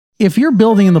If you're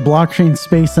building in the blockchain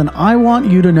space, then I want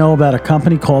you to know about a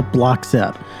company called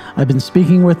Blockset. I've been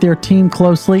speaking with their team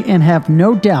closely and have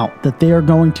no doubt that they are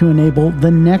going to enable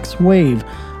the next wave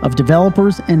of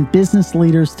developers and business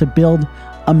leaders to build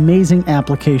amazing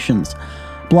applications.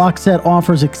 Blockset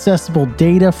offers accessible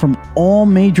data from all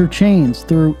major chains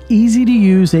through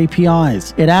easy-to-use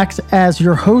APIs. It acts as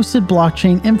your hosted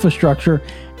blockchain infrastructure,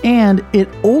 and it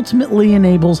ultimately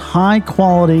enables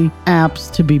high-quality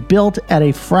apps to be built at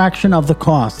a fraction of the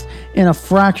cost in a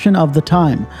fraction of the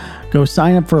time. Go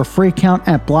sign up for a free account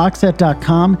at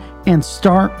blockset.com and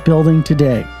start building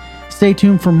today. Stay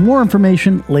tuned for more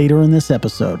information later in this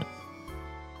episode.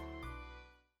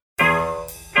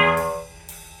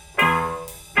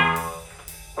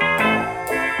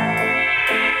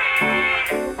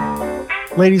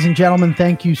 Ladies and gentlemen,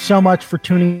 thank you so much for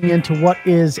tuning in to what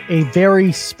is a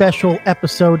very special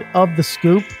episode of The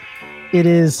Scoop. It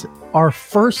is our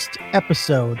first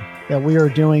episode that we are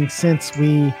doing since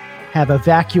we have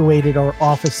evacuated our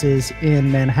offices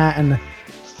in Manhattan,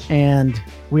 and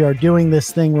we are doing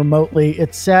this thing remotely.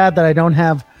 It's sad that I don't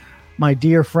have my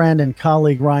dear friend and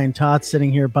colleague Ryan Todd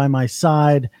sitting here by my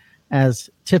side, as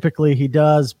typically he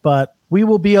does, but we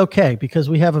will be okay because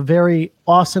we have a very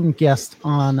awesome guest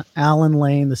on, Alan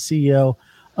Lane, the CEO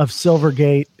of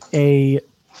Silvergate.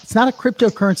 It's not a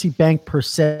cryptocurrency bank per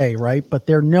se, right? But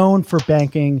they're known for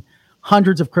banking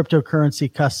hundreds of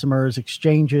cryptocurrency customers,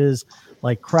 exchanges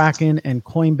like Kraken and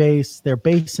Coinbase. They're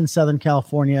based in Southern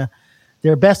California.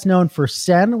 They're best known for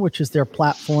Sen, which is their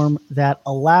platform that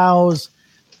allows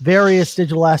various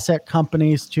digital asset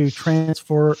companies to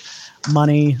transfer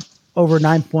money. Over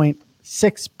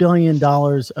 $9.6 billion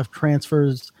of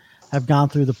transfers have gone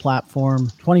through the platform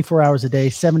 24 hours a day,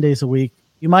 7 days a week.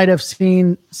 You might have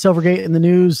seen Silvergate in the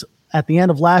news at the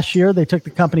end of last year. They took the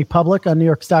company public on New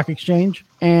York Stock Exchange.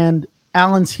 And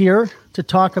Alan's here to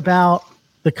talk about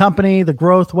the company, the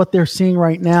growth, what they're seeing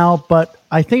right now. But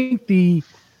I think the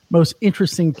most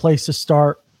interesting place to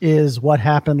start is what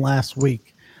happened last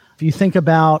week. If you think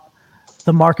about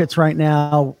the markets right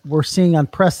now, we're seeing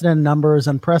unprecedented numbers,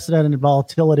 unprecedented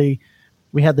volatility.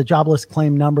 We had the jobless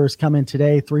claim numbers come in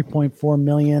today, 3.4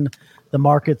 million. The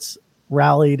markets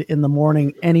rallied in the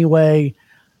morning anyway.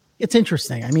 It's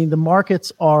interesting. I mean, the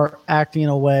markets are acting in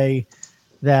a way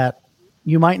that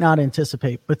you might not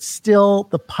anticipate, but still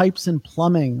the pipes and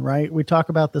plumbing, right? We talk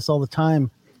about this all the time,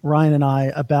 Ryan and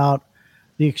I, about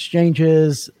the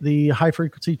exchanges, the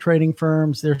high-frequency trading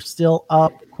firms. They're still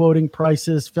up, quoting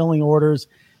prices, filling orders.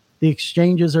 The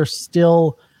exchanges are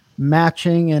still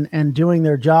matching and doing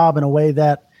their job in a way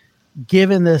that,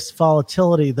 given this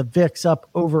volatility, the VIX up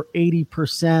over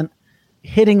 80%,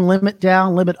 hitting limit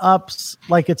down, limit ups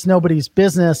like it's nobody's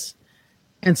business,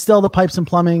 and still the pipes and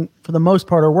plumbing, for the most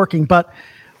part, are working. But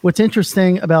what's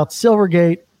interesting about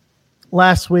Silvergate,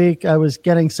 last week, I was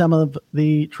getting some of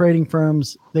the trading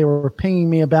firms, they were pinging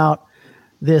me about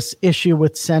this issue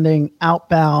with sending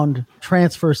outbound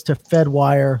transfers to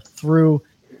Fedwire through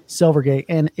Silvergate.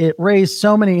 And it raised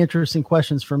so many interesting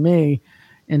questions for me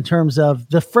in terms of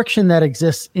the friction that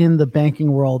exists in the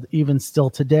banking world, even still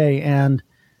today. And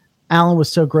Alan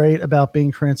was so great about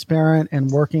being transparent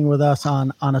and working with us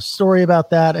on a story about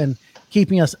that and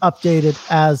keeping us updated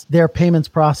as their payments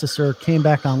processor came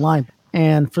back online.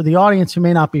 And for the audience who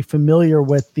may not be familiar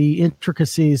with the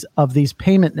intricacies of these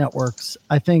payment networks,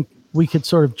 I think we could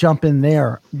sort of jump in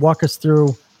there, walk us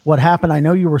through what happened. I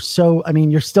know you were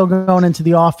you're still going into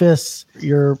the office.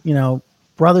 You're,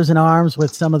 brothers in arms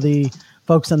with some of the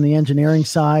folks on the engineering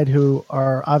side who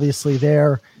are obviously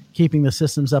there keeping the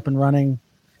systems up and running.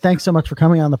 Thanks so much for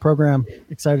coming on the program.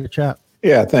 Excited to chat.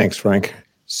 Yeah, thanks, Frank.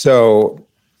 So,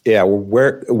 yeah,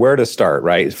 where to start,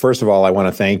 right? First of all, I want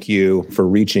to thank you for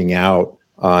reaching out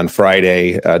on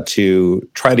Friday to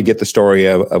try to get the story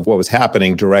of what was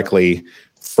happening directly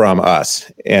from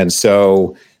us. And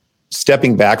so,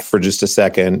 stepping back for just a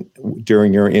second,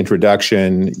 during your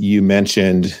introduction, you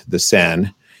mentioned the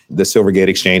SEN, the Silvergate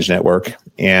Exchange Network.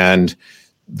 And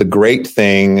the great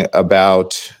thing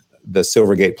about the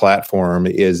Silvergate platform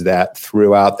is that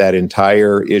throughout that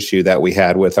entire issue that we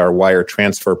had with our wire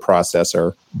transfer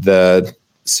processor, the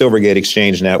Silvergate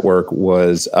Exchange Network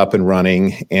was up and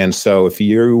running. And so if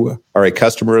you are a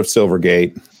customer of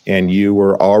Silvergate and you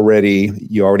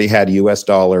already had US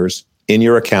dollars in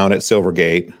your account at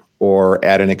Silvergate or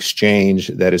at an exchange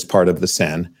that is part of the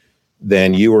SEN,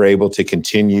 then you were able to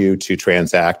continue to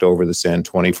transact over the SEN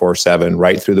 24/7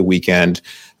 right through the weekend.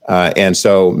 And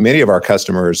so many of our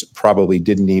customers probably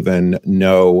didn't even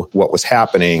know what was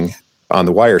happening on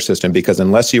the wire system, because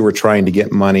unless you were trying to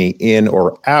get money in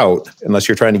or out, unless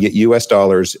you're trying to get US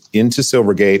dollars into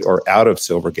Silvergate or out of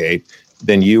Silvergate,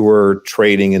 then you were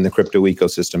trading in the crypto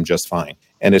ecosystem just fine.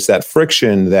 And it's that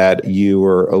friction that you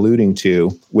were alluding to,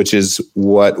 which is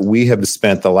what we have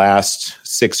spent the last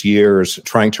 6 years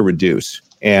trying to reduce.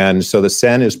 And so the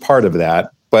SEN is part of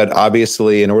that. But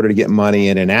obviously, in order to get money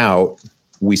in and out,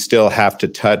 we still have to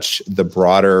touch the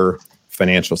broader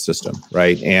financial system,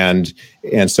 right? And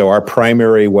so our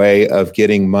primary way of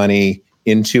getting money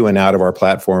into and out of our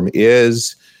platform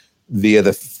is via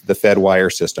the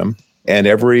Fedwire system. And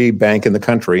every bank in the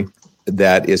country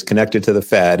that is connected to the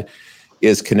Fed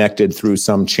is connected through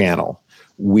some channel.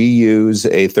 We use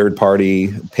a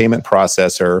third-party payment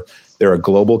processor. They're a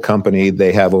global company.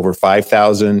 They have over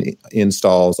 5,000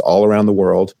 installs all around the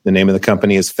world. The name of the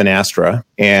company is Finastra.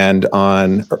 And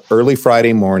on early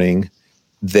Friday morning,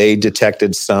 they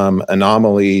detected some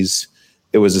anomalies.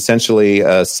 It was essentially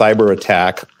a cyber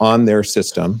attack on their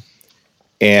system.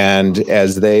 And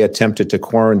as they attempted to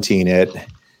quarantine it,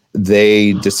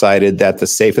 they decided that the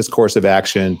safest course of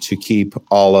action to keep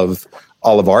all of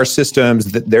our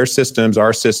systems, their systems,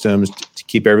 our systems, to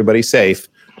keep everybody safe,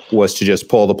 was to just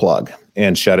pull the plug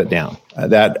and shut it down.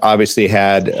 That obviously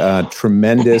had a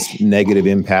tremendous negative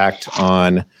impact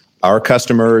on our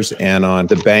customers and on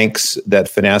the banks that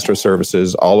Finastra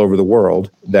services all over the world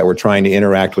that were trying to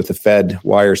interact with the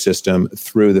Fedwire system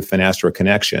through the Finastra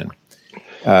connection.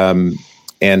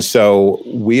 And so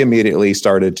we immediately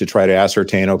started to try to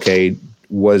ascertain, okay,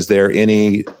 was there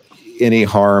any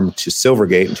harm to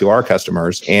Silvergate and to our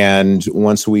customers? And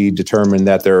once we determined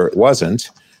that there wasn't,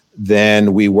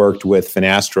 then we worked with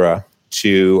Finastra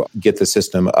to get the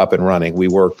system up and running. We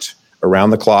worked around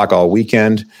the clock all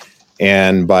weekend.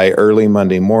 And by early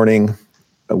Monday morning,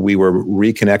 we were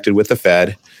reconnected with the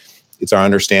Fed. It's our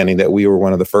understanding that we were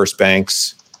one of the first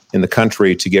banks in the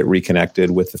country to get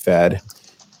reconnected with the Fed.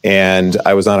 And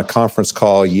I was on a conference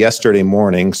call yesterday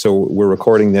morning. So we're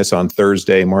recording this on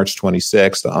Thursday, March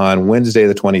 26th. On Wednesday,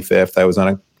 the 25th, I was on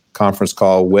a conference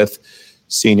call with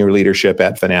senior leadership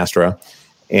at Finastra.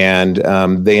 And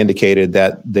they indicated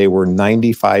that they were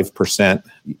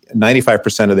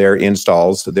 95% of their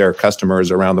installs, their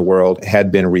customers around the world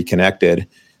had been reconnected,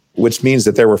 which means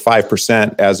that there were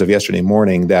 5% as of yesterday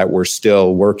morning that were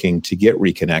still working to get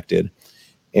reconnected.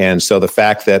 And so the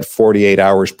fact that 48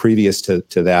 hours previous to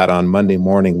that on Monday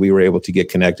morning, we were able to get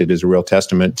connected is a real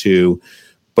testament to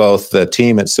both the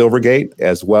team at Silvergate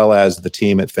as well as the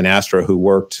team at Finastra, who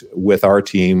worked with our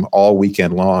team all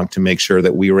weekend long to make sure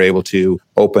that we were able to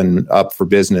open up for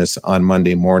business on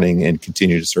Monday morning and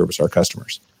continue to service our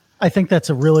customers. I think that's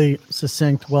a really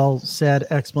succinct, well said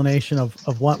explanation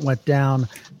of what went down.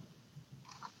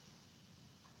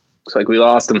 Looks like we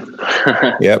lost him.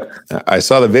 Yep. I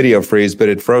saw the video freeze, but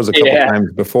it froze a couple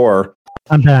times before.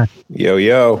 I'm back.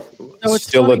 Yo. So it's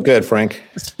still funny. Look good, Frank.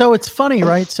 So it's funny,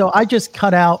 right? So I just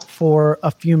cut out for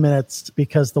a few minutes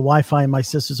because the Wi-Fi in my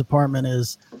sister's apartment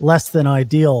is less than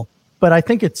ideal. But I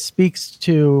think it speaks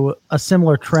to a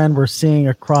similar trend we're seeing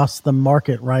across the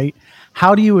market, right?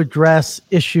 How do you address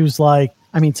issues like,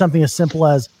 something as simple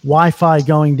as Wi-Fi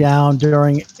going down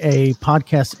during a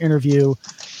podcast interview,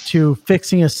 to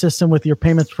fixing a system with your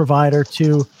payments provider,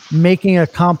 to making a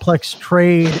complex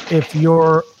trade if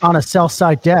you're on a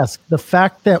sell-side desk? The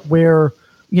fact that we're,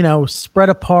 spread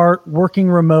apart, working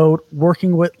remote,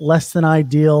 working with less than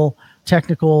ideal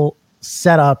technical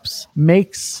setups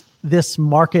makes this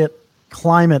market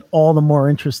climate all the more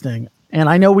interesting. And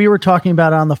I know we were talking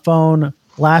about it on the phone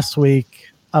last week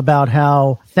about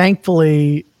how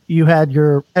thankfully you had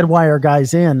your Fedwire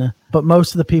guys in, but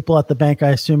most of the people at the bank, I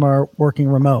assume, are working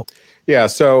remote. Yeah,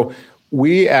 so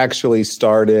we actually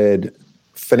started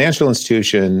financial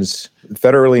institutions,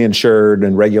 federally insured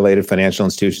and regulated financial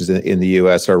institutions in the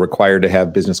U.S. are required to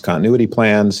have business continuity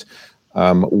plans.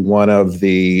 One of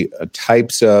the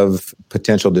types of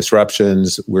potential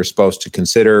disruptions we're supposed to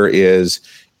consider is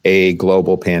a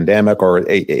global pandemic or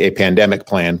a pandemic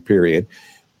plan, period.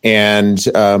 And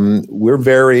we're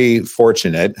very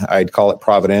fortunate, I'd call it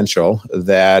providential,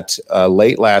 that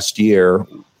late last year,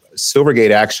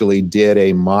 Silvergate actually did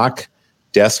a mock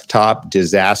desktop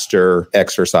disaster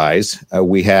exercise.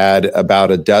 We had about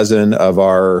a dozen of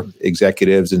our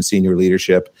executives and senior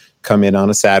leadership come in on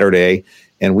a Saturday,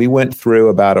 and we went through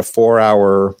about a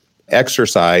 4-hour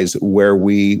exercise where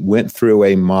we went through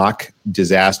a mock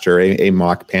disaster, a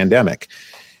mock pandemic.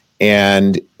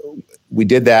 And we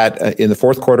did that in the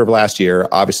fourth quarter of last year.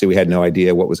 Obviously, we had no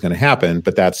idea what was going to happen,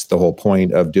 but that's the whole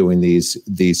point of doing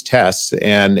these tests.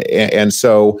 And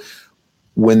so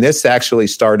when this actually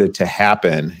started to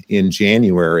happen in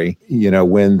January,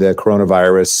 when the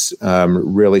coronavirus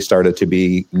really started to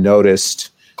be noticed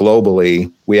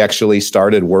globally, we actually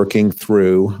started working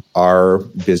through our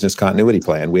business continuity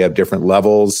plan. We have different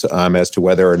levels as to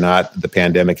whether or not the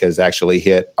pandemic has actually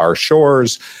hit our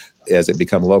shores, as it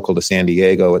become local to San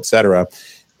Diego, et cetera.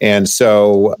 And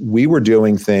so we were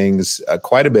doing things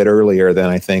quite a bit earlier than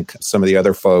I think some of the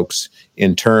other folks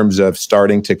in terms of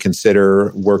starting to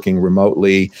consider working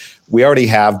remotely. We already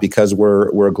have, because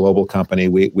we're a global company,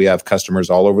 we have customers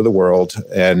all over the world,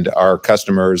 and our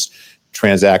customers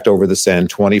transact over the SEN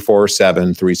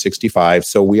 24/7, 365.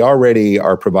 So we already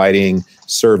are providing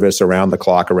service around the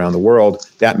clock around the world.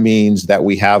 That means that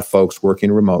we have folks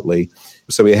working remotely.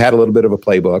 So we had a little bit of a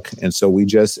playbook, and so we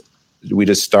just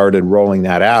started rolling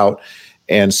that out.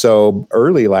 And so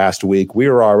early last week, we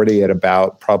were already at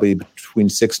about probably between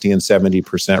 60 and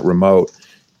 70% remote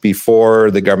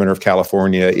before the governor of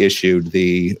California issued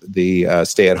the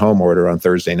stay-at-home order on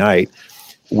Thursday night.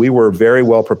 We were very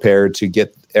well prepared to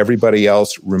get everybody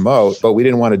else remote, but we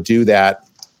didn't want to do that,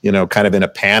 kind of in a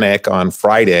panic on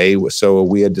Friday. So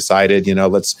we had decided,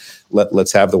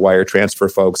 let's have the wire transfer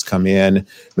folks come in,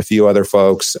 a few other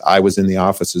folks. I was in the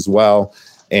office as well.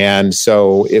 And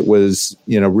so it was,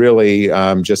 really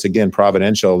just, again,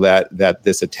 providential that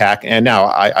this attack. And now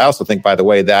I also think, by the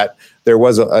way, that there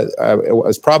was it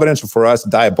was providential for us,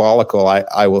 diabolical,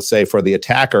 I will say, for the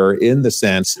attacker, in the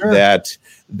sense Sure. that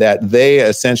they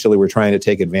essentially were trying to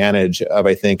take advantage of,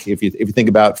 I think, if you think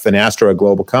about Finastra, a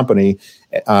global company,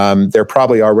 they're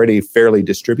probably already fairly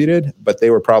distributed, but they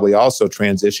were probably also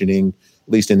transitioning,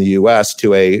 at least in the US,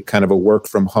 to a kind of a work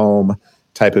from home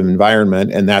type of environment.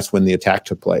 And that's when the attack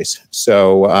took place.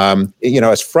 So,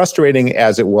 as frustrating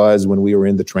as it was when we were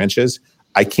in the trenches,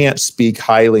 I can't speak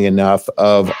highly enough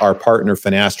of our partner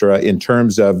Finastra in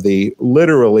terms of the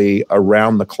literally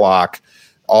around the clock,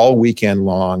 all weekend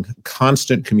long,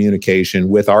 constant communication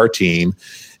with our team.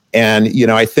 And,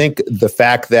 I think the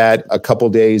fact that a couple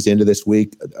days into this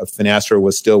week, Finastra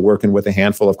was still working with a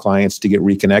handful of clients to get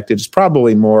reconnected is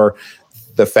probably more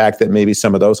the fact that maybe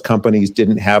some of those companies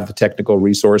didn't have the technical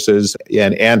resources,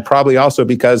 and probably also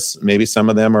because maybe some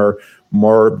of them are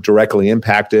more directly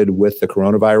impacted with the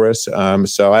coronavirus.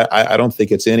 So I don't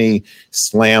think it's any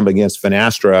slam against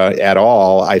Finastra at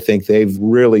all. I think they've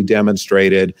really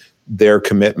demonstrated their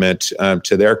commitment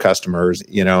to their customers,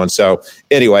 and so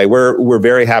anyway, we're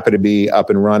very happy to be up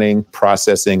and running,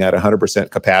 processing at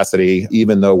 100% capacity,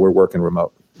 even though we're working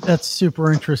remote. That's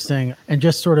super interesting. And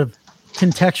just sort of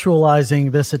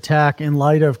contextualizing this attack in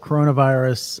light of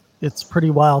coronavirus, it's pretty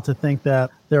wild to think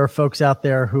that there are folks out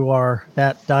there who are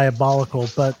that diabolical.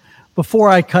 But before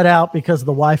I cut out because of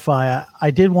the Wi-Fi,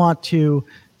 I did want to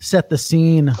set the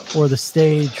scene or the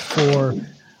stage for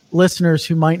listeners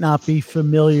who might not be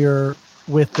familiar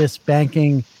with this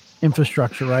banking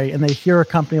infrastructure, right? And they hear a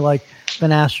company like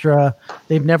Finastra,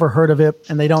 they've never heard of it,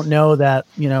 and they don't know that,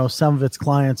 some of its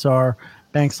clients are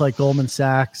banks like Goldman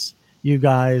Sachs, you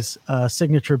guys,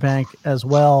 Signature Bank as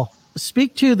well.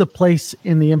 Speak to the place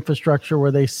in the infrastructure where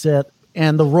they sit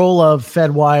and the role of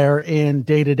Fedwire in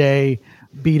day-to-day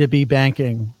B2B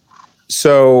banking.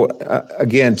 So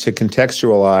again, to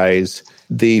contextualize,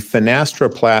 the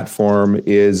Finastra platform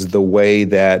is the way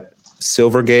that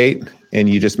Silvergate, and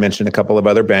you just mentioned a couple of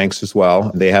other banks as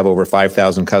well, they have over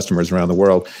 5,000 customers around the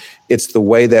world. It's the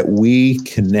way that we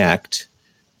connect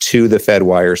to the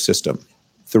Fedwire system.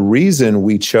 The reason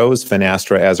we chose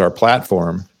Finastra as our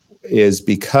platform is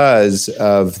because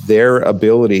of their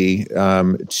ability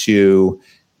to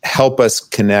help us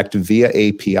connect via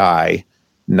API,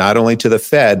 not only to the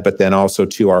Fed, but then also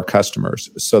to our customers,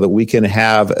 so that we can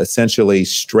have essentially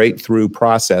straight through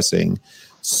processing,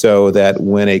 so that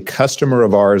when a customer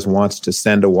of ours wants to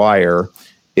send a wire,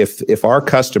 if our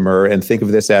customer, and think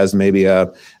of this as maybe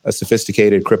a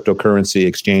sophisticated cryptocurrency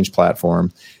exchange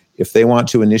platform, if they want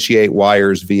to initiate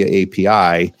wires via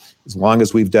API, as long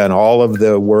as we've done all of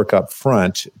the work up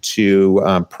front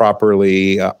to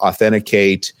properly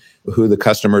authenticate who the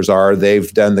customers are,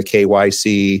 they've done the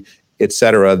KYC, et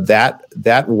cetera,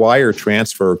 that wire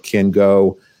transfer can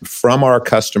go from our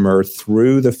customer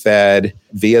through the Fed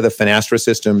via the Finastra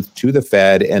system to the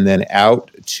Fed, and then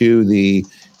out to the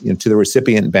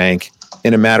recipient bank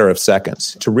in a matter of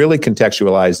seconds. To really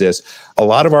contextualize this, a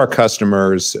lot of our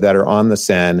customers that are on the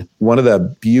SEN, one of the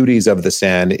beauties of the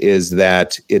SEN is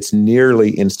that it's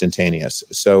nearly instantaneous.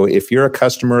 So if you're a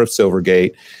customer of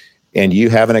Silvergate and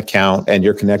you have an account and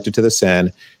you're connected to the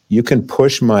SEN, you can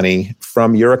push money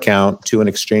from your account to an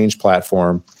exchange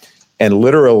platform and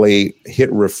literally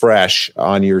hit refresh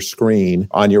on your screen,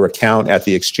 on your account at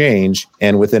the exchange.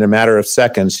 And within a matter of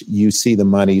seconds, you see the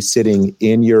money sitting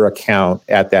in your account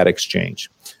at that exchange.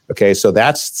 Okay, so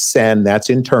that's SEN,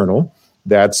 that's internal.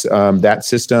 That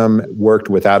system worked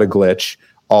without a glitch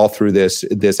all through this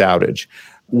outage.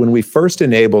 When we first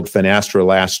enabled Finastra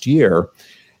last year,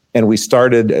 and we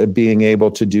started being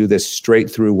able to do this straight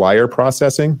through wire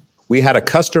processing, we had a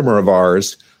customer of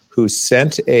ours who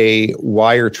sent a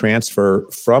wire transfer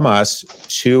from us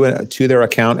to their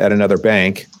account at another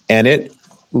bank, and it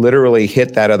literally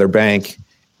hit that other bank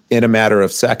in a matter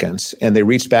of seconds. And they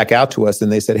reached back out to us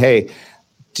and they said, "Hey,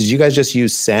 did you guys just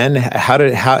use send? How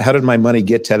did my money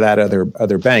get to that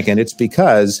other bank?" And it's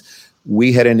because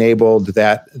we had enabled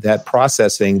that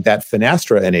processing that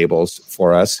Finastra enables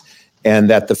for us, and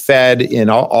that the Fed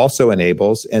also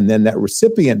enables, and then that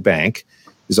recipient bank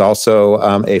is also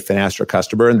a Finastra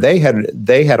customer, and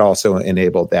they had also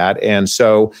enabled that. And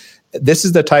so this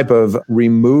is the type of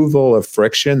removal of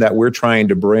friction that we're trying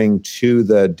to bring to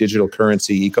the digital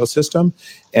currency ecosystem.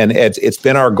 And it's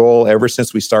been our goal ever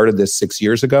since we started this 6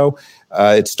 years ago.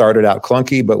 It started out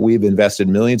clunky, but we've invested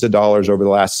millions of dollars over the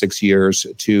last 6 years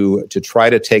to try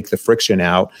to take the friction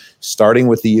out, starting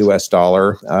with the US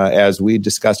dollar. As we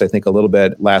discussed, I think, a little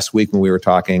bit last week when we were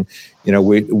talking,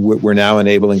 we're now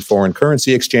enabling foreign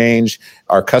currency exchange.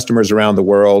 Our customers around the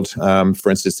world, for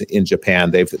instance, in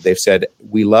Japan, they've said,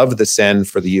 "We love the send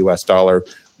for the US dollar.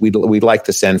 We'd like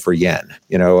to send for yen."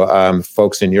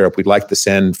 Folks in Europe, we'd like to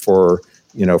send for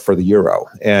the euro.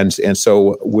 And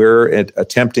so we're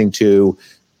attempting to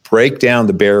break down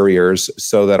the barriers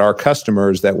so that our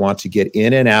customers that want to get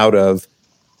in and out of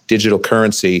digital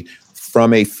currency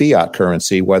from a fiat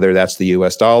currency, whether that's the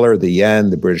US dollar, the yen,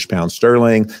 the British pound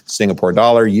sterling, Singapore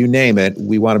dollar, you name it,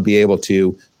 we want to be able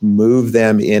to move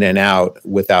them in and out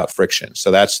without friction. So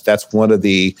that's one of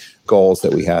the goals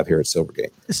that we have here at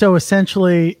Silvergate. So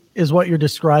essentially, is what you're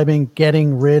describing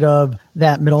getting rid of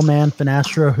that middleman,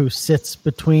 Finastra, who sits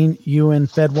between you and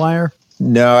Fedwire?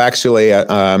 No, actually,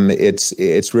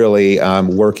 it's really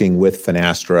working with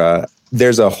Finastra.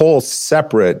 There's a whole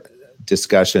separate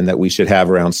discussion that we should have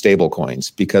around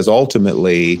stablecoins, because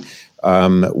ultimately,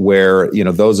 where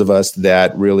those of us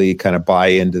that really kind of buy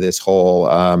into this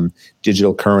whole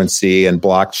digital currency and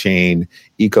blockchain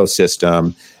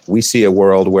ecosystem, we see a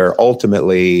world where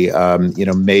ultimately,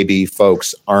 maybe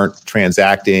folks aren't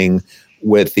transacting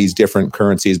with these different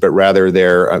currencies, but rather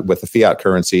they're with the fiat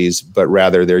currencies, but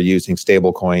rather they're using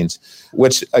stable coins,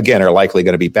 which again are likely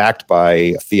going to be backed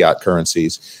by fiat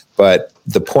currencies. But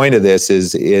the point of this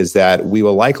is that we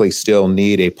will likely still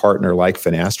need a partner like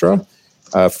Finastra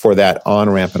for that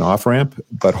on-ramp and off-ramp.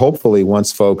 But hopefully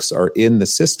once folks are in the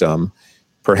system,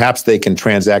 perhaps they can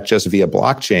transact just via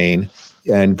blockchain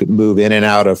and move in and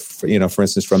out of, for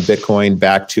instance, from Bitcoin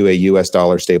back to a US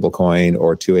dollar stablecoin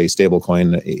or to a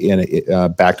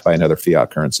stablecoin backed by another fiat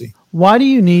currency. Why do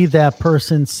you need that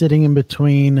person sitting in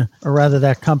between, or rather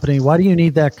that company? Why do you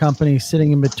need that company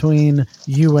sitting in between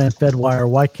you and Fedwire?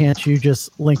 Why can't you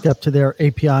just link up to their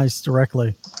APIs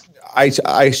directly?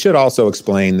 I should also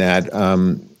explain that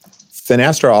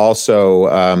Finastra also,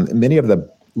 many of the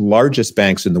largest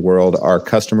banks in the world are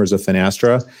customers of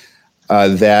Finastra.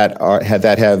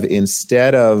 That have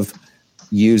instead of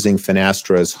using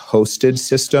Finastra's hosted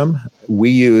system, we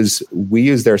use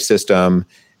their system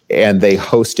and they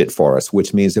host it for us,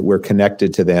 which means that we're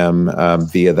connected to them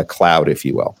via the cloud, if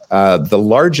you will. The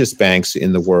largest banks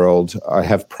in the world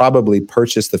have probably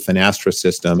purchased the Finastra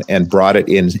system and brought it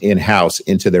in-house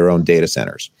into their own data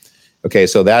centers. Okay,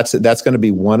 so that's going to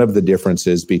be one of the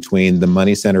differences between the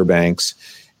money center banks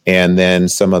and then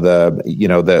some of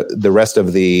the rest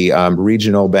of the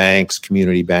regional banks,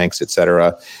 community banks, et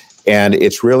cetera. And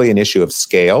it's really an issue of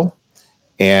scale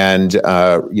and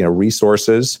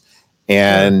resources.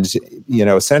 And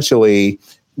essentially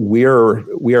we are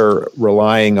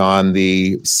relying on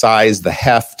the size, the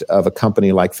heft of a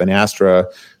company like Finastra,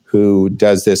 who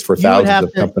does this for thousands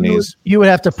of companies. You would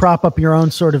have to prop up your own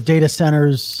sort of data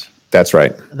centers. That's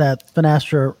right. That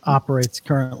Finastra operates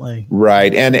currently.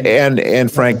 Right.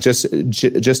 And Frank, just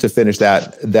to finish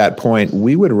that point,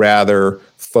 we would rather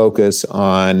focus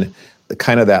on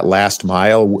kind of that last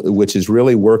mile, which is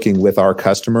really working with our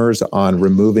customers on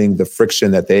removing the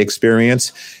friction that they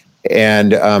experience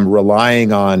and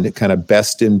relying on kind of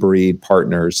best in breed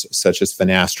partners such as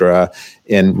Finastra,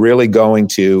 and really going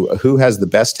to who has the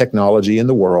best technology in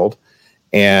the world.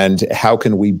 And how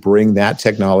can we bring that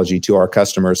technology to our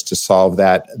customers to solve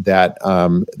that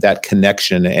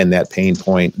connection and that pain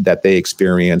point that they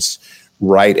experience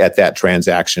right at that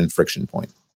transaction friction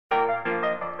point?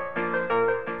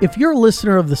 If you're a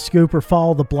listener of The Scoop or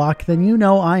follow The Block, then you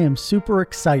know I am super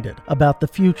excited about the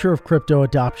future of crypto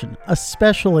adoption,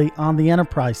 especially on the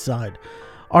enterprise side.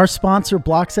 Our sponsor,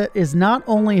 Blockset, is not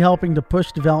only helping to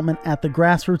push development at the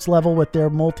grassroots level with their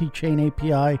multi-chain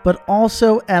API, but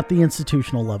also at the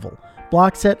institutional level.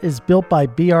 Blockset is built by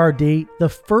BRD, the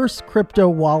first crypto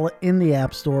wallet in the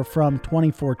App Store from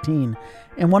 2014,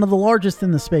 and one of the largest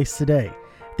in the space today.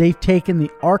 They've taken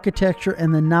the architecture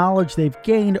and the knowledge they've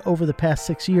gained over the past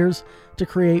 6 years to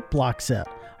create Blockset,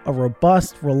 a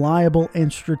robust, reliable,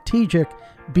 and strategic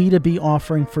B2B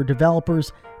offering for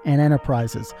developers and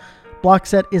enterprises.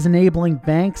 Blockset is enabling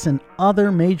banks and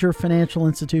other major financial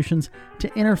institutions to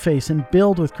interface and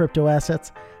build with crypto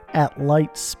assets at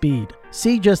light speed.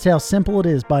 See just how simple it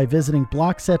is by visiting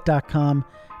blockset.com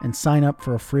and sign up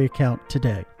for a free account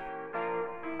today.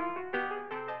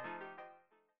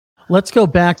 Let's go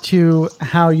back to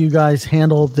how you guys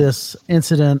handled this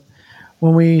incident.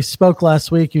 When we spoke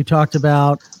last week, you talked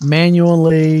about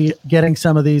manually getting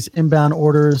some of these inbound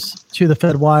orders to the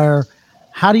Fedwire.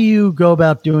 How do you go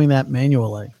about doing that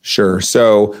manually? Sure.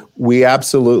 So we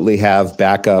absolutely have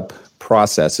backup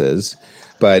processes.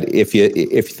 But if you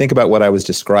think about what I was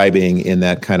describing in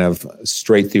that kind of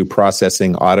straight through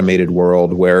processing automated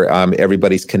world where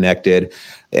everybody's connected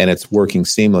and it's working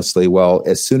seamlessly, well,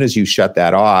 as soon as you shut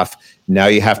that off, now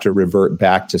you have to revert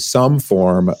back to some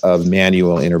form of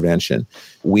manual intervention.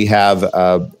 We have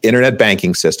an internet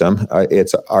banking system.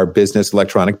 It's our business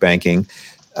electronic banking.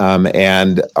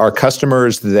 And our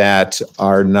customers that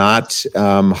are not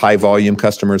high volume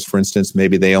customers, for instance,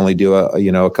 maybe they only do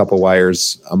a couple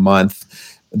wires a month.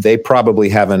 They probably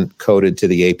haven't coded to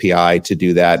the API to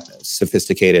do that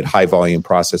sophisticated high volume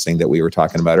processing that we were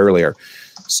talking about earlier.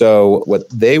 So what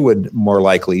they would more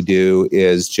likely do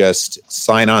is just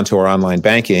sign on to our online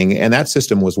banking, and that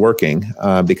system was working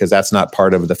because that's not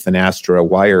part of the Finastra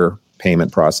wire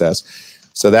payment process.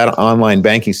 So that online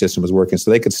banking system was working.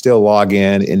 So they could still log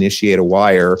in, initiate a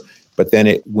wire, but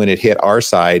then when it hit our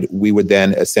side, we would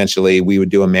then we would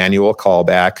do a manual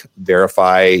callback,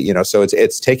 verify, so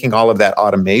it's taking all of that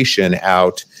automation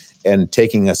out and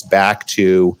taking us back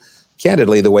to,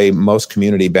 candidly, the way most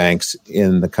community banks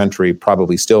in the country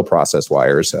probably still process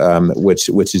wires,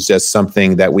 which is just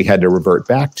something that we had to revert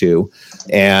back to.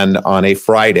 And on a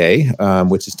Friday,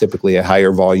 which is typically a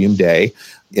higher volume day,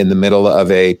 in the middle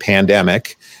of a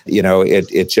pandemic,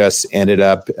 it just ended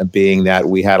up being that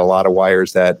we had a lot of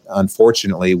wires that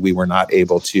unfortunately we were not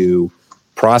able to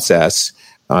process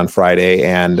on Friday.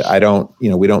 And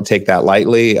we don't take that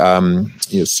lightly.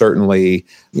 Certainly,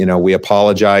 we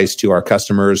apologize to our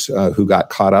customers who got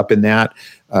caught up in that.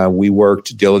 We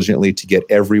worked diligently to get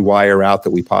every wire out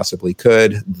that we possibly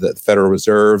could. The Federal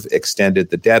Reserve extended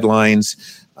the deadlines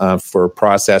for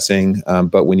processing.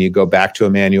 But when you go back to a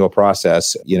manual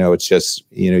process, it's just,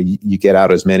 you get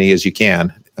out as many as you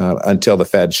can until the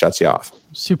Fed shuts you off.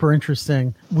 Super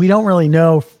interesting. We don't really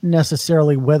know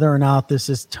necessarily whether or not this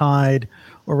is tied,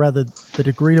 or rather the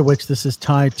degree to which this is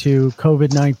tied to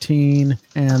COVID-19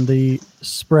 and the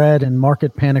spread and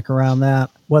market panic around that,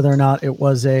 whether or not it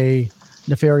was a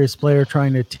nefarious player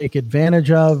trying to take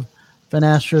advantage of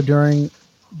Finastra during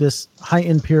this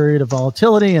heightened period of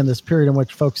volatility and this period in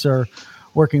which folks are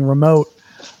working remote.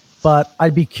 But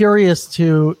I'd be curious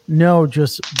to know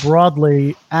just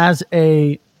broadly, as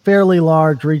a fairly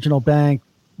large regional bank,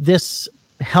 this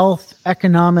health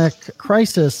economic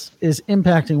crisis is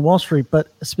impacting Wall Street, but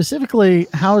specifically,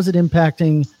 how is it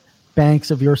impacting banks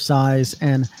of your size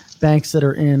and banks that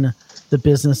are in the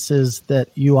businesses that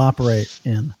you operate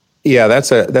in? Yeah,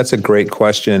 that's a great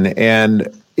question. And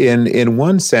in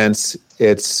one sense,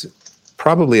 it's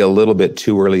probably a little bit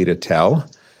too early to tell.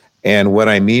 And what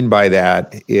I mean by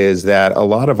that is that a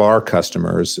lot of our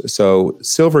customers, so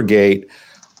Silvergate,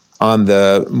 on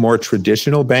the more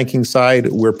traditional banking side,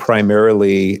 we're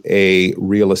primarily a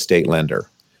real estate lender.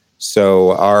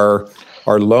 So our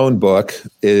loan book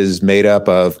is made up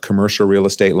of commercial real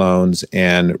estate loans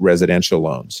and residential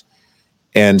loans.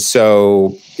 And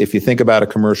so if you think about a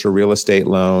commercial real estate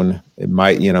loan, it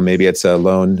might, maybe it's a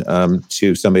loan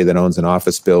to somebody that owns an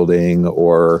office building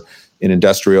or an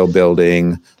industrial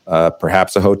building,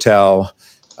 perhaps a hotel.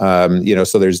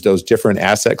 So there's those different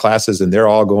asset classes, and they're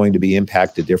all going to be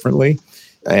impacted differently.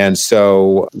 And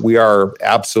so we are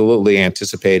absolutely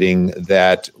anticipating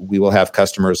that we will have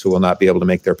customers who will not be able to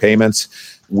make their payments.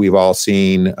 We've all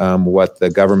seen what the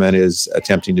government is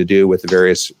attempting to do with the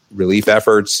various relief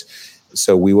efforts.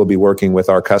 So we will be working with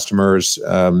our customers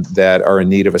that are in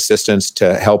need of assistance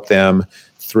to help them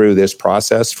through this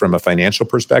process from a financial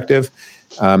perspective.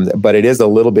 But it is a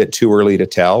little bit too early to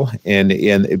tell,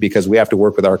 because we have to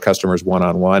work with our customers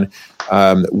one-on-one.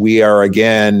 We are,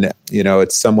 again,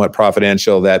 it's somewhat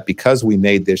providential that because we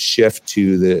made this shift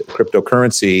to the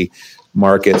cryptocurrency,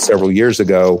 market several years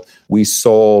ago. We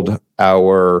sold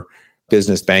our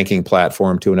business banking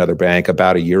platform to another bank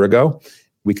about a year ago.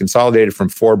 We consolidated from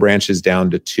 4 branches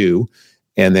down to 2,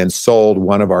 and then sold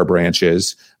one of our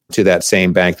branches to that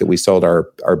same bank that we sold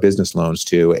our business loans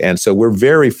to. And so we're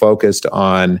very focused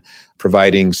on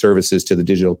providing services to the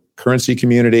digital currency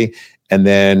community, and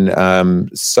then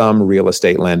some real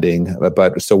estate lending.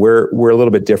 But so we're a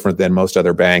little bit different than most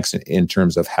other banks in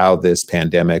terms of how this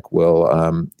pandemic will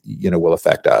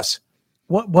affect us.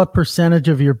 What percentage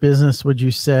of your business would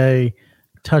you say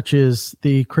touches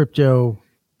the crypto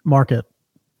market?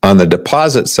 On the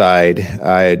deposit side,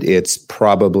 it's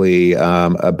probably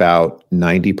about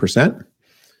 90%.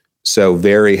 So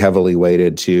very heavily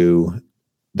weighted to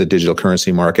the digital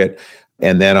currency market.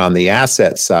 And then on the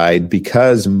asset side,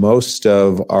 because most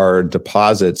of our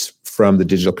deposits from the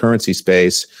digital currency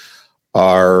space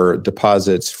are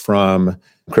deposits from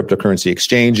cryptocurrency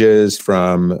exchanges,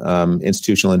 from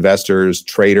institutional investors,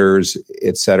 traders,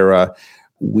 et cetera,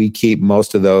 we keep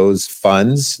most of those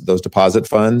funds, those deposit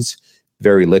funds,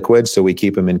 very liquid. So we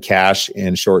keep them in cash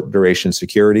and short duration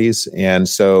securities. And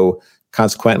so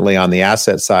consequently, on the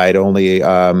asset side, only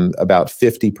about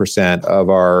 50% of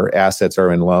our assets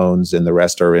are in loans, and the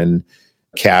rest are in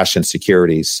cash and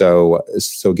securities. So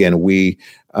again,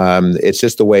 it's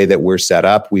just the way that we're set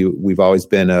up. We've always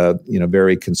been a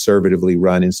very conservatively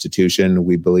run institution.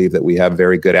 We believe that we have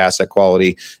very good asset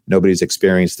quality. Nobody's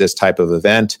experienced this type of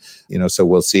event, so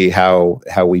we'll see how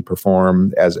we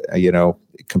perform as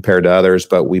compared to others,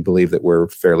 but we believe that we're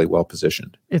fairly well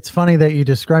positioned. It's funny that you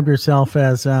describe yourself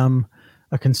as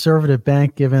a conservative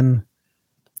bank, given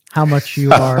how much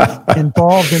you are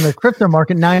involved in the crypto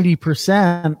market.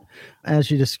 90%, as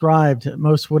you described,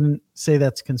 most wouldn't say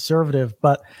that's conservative.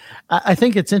 But I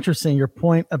think it's interesting, your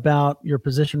point about your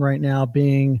position right now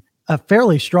being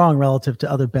fairly strong relative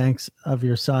to other banks of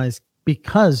your size,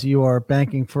 because you are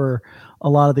banking for a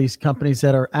lot of these companies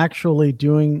that are actually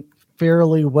doing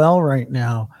fairly well right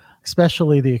now,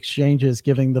 especially the exchanges,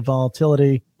 giving the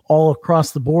volatility all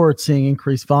across the board, seeing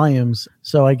increased volumes.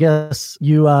 So I guess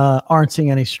you aren't seeing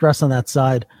any stress on that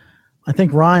side. I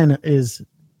think Ryan is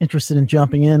interested in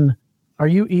jumping in. Are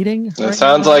you eating? It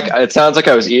sounds like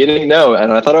I was eating. No,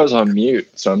 and I thought I was on mute.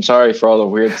 So I'm sorry for all the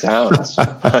weird sounds.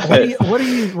 What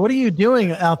are you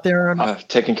doing out there?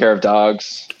 Taking care of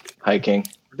dogs, hiking,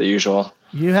 the usual.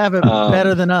 You have it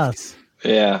better than us.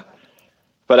 Yeah.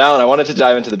 But Alan, I wanted to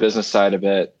dive into the business side a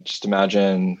bit. Just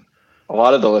imagine a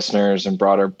lot of the listeners and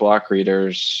broader Block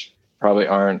readers probably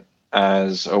aren't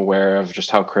as aware of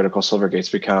just how critical Silvergate's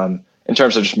become in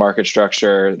terms of just market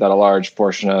structure, that a large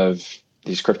portion of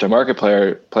these crypto market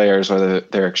players, whether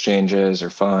they're exchanges or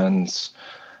funds,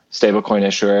 stablecoin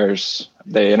issuers,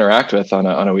 they interact with on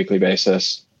a weekly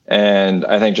basis. And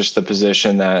I think just the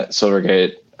position that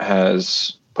Silvergate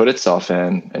has put itself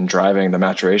in and driving the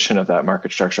maturation of that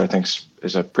market structure, I think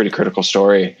is a pretty critical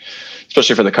story,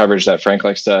 especially for the coverage that Frank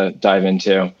likes to dive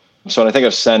into. So when I think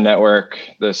of Send Network,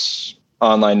 this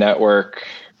online network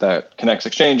that connects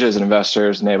exchanges and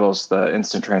investors, enables the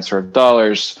instant transfer of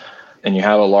dollars, and you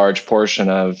have a large portion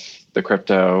of the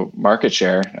crypto market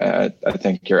share, I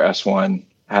think your S1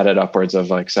 had it upwards of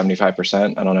like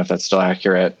 75%. I don't know if that's still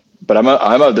accurate, but I'm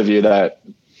of the view that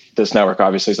this network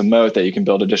obviously is a moat that you can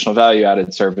build additional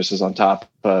value-added services on top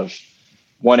of.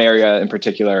 One area in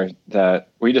particular that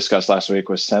we discussed last week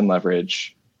was Send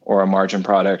Leverage, or a margin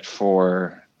product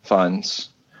for funds.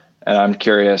 And I'm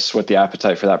curious what the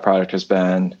appetite for that product has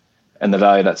been and the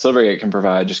value that Silvergate can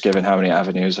provide, just given how many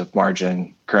avenues of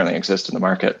margin currently exist in the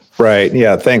market. Right.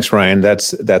 Yeah. Thanks, Ryan.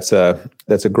 That's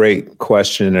a great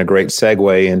question and a great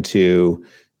segue into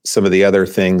some of the other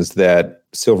things that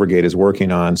Silvergate is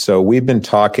working on. So we've been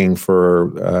talking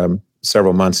for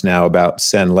several months now about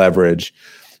Send Leverage,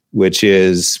 which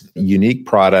is a unique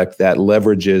product that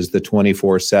leverages the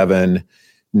 24/7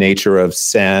 nature of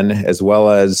Send, as well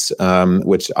as,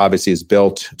 which obviously is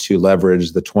built to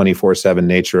leverage the 24/7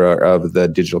 nature of the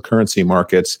digital currency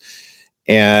markets.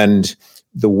 And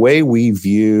the way we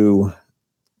view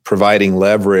providing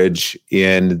leverage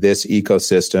in this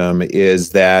ecosystem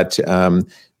is that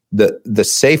the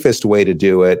safest way to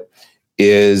do it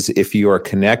is if you are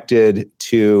connected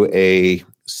to a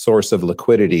source of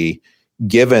liquidity,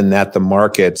 given that the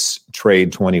markets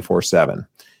trade 24/7.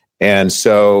 And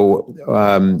so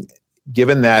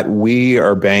given that we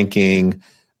are banking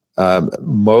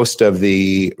most of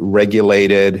the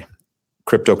regulated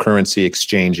cryptocurrency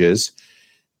exchanges,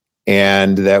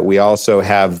 And that we also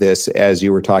have this, as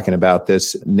you were talking about,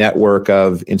 this network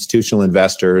of institutional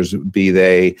investors, be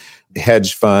they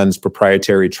hedge funds,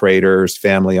 proprietary traders,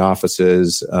 family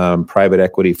offices, private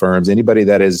equity firms, anybody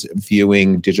that is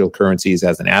viewing digital currencies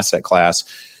as an asset class.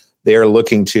 They are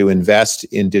looking to invest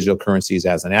in digital currencies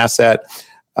as an asset.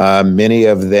 Many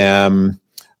of them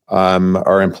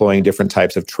are employing different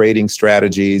types of trading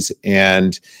strategies.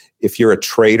 And if you're a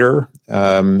trader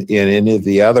in any of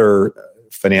the other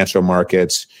financial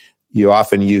markets, you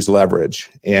often use leverage.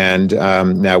 And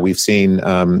now we've seen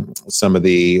some of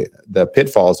the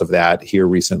pitfalls of that here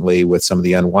recently with some of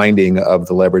the unwinding of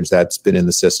the leverage that's been in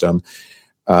the system.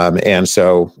 And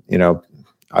so,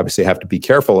 obviously have to be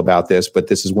careful about this, but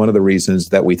this is one of the reasons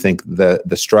that we think the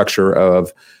structure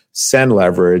of send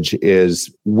leverage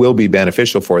will be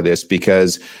beneficial for this,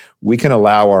 because we can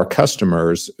allow our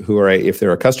customers who are, if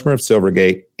they're a customer of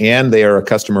Silvergate and they are a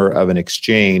customer of an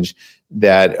exchange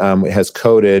that has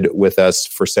coded with us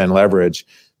for send leverage,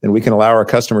 then we can allow our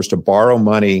customers to borrow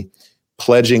money,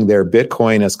 pledging their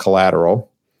Bitcoin as collateral.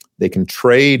 They can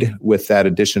trade with that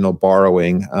additional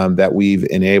borrowing that we've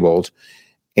enabled.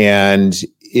 And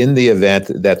in the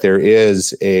event that there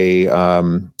is a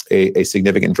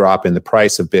significant drop in the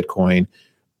price of Bitcoin,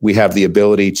 we have the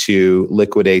ability to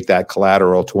liquidate that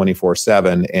collateral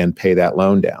 24/7 and pay that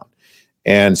loan down.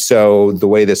 And so the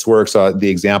way this works, the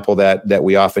example that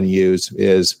we often use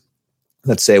is,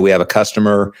 let's say we have a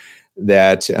customer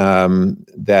that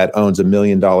owns $1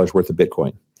 million worth of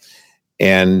Bitcoin.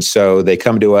 And so they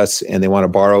come to us and they want to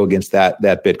borrow against that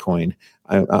Bitcoin.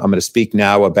 I'm going to speak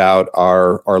now about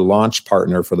our launch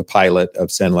partner for the pilot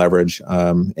of Send Leverage,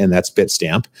 and that's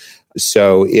Bitstamp.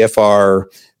 So if our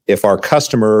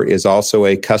customer is also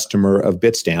a customer of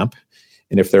Bitstamp,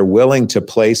 and if they're willing to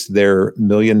place their $1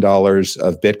 million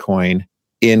of Bitcoin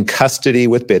in custody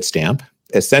with Bitstamp,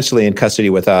 essentially in custody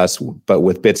with us, but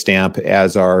with Bitstamp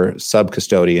as our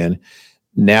sub-custodian,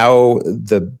 now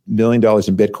the $1 million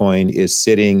in Bitcoin is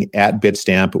sitting at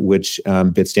Bitstamp, which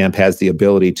Bitstamp has the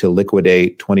ability to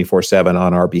liquidate 24/7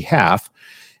 on our behalf.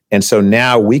 And so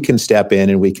now we can step in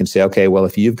and we can say, okay, well,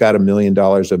 if you've got $1 million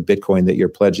of Bitcoin that you're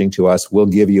pledging to us, we'll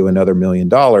give you another $1 million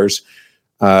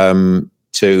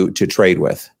to trade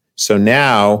with. So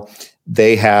now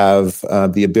they have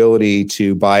the ability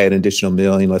to buy an additional $1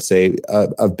 million, let's say,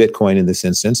 of Bitcoin in this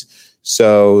instance.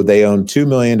 So they own $2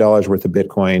 million worth of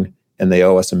Bitcoin and they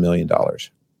owe us $1 million.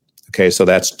 Okay, so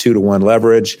that's 2-to-1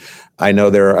 leverage. I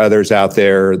know there are others out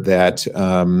there that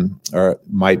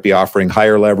might be offering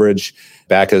higher leverage.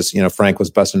 Back as Frank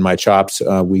was busting my chops,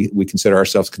 we consider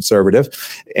ourselves conservative,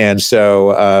 and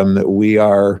so we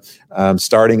are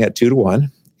starting at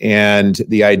 2-to-1. And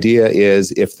the idea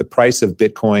is, if the price of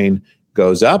Bitcoin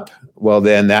goes up, well,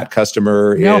 then that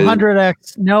customer no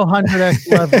 100x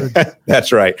leverage.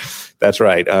 That's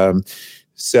right.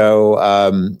 So,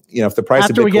 if the price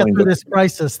after of Bitcoin, we get through this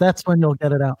crisis, that's when you'll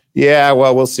get it out. Yeah,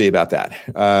 well, we'll see about that.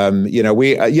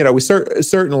 We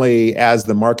certainly, as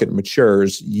the market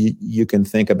matures, you can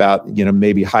think about,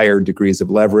 maybe higher degrees of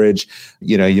leverage.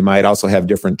 You might also have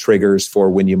different triggers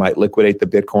for when you might liquidate the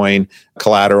Bitcoin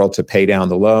collateral to pay down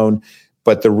the loan.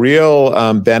 But the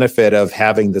real benefit of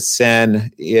having the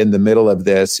SEN in the middle of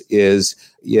this is,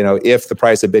 if the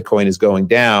price of Bitcoin is going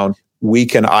down, we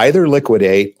can either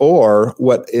liquidate, or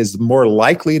what is more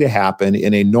likely to happen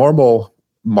in a normal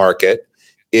market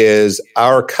is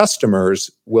our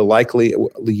customers will likely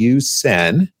use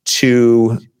SEN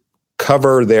to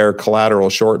cover their collateral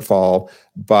shortfall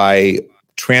by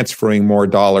transferring more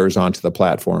dollars onto the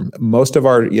platform. Most of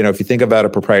our, if you think about a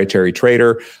proprietary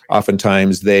trader,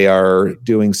 oftentimes they are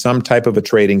doing some type of a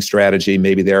trading strategy.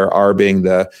 Maybe they're arbing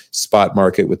the spot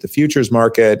market with the futures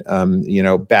market.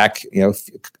 Back,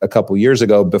 a couple years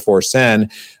ago before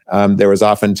SEN, there was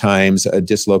oftentimes a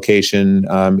dislocation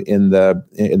in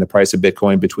the price of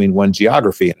Bitcoin between one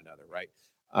geography and another, right?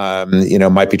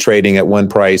 Might be trading at one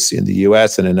price in the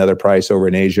US and another price over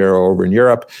in Asia or over in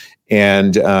Europe.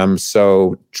 And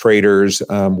so traders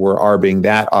were arbing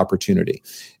that opportunity.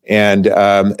 And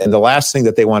the last thing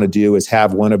that they want to do is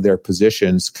have one of their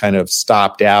positions kind of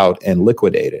stopped out and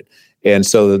liquidated. And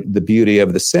so the beauty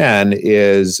of the SEN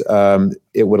is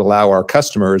it would allow our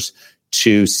customers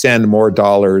to send more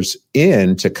dollars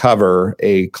in to cover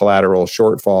a collateral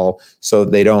shortfall so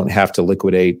they don't have to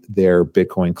liquidate their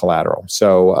Bitcoin collateral.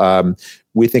 So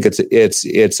we think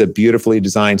it's a beautifully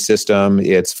designed system.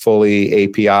 It's fully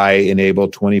API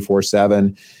enabled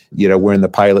 24/7. We're in the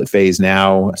pilot phase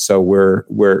now, so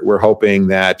we're hoping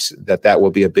that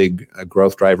will be a big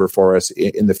growth driver for us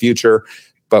in the future.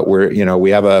 But we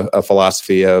have a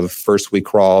philosophy of first we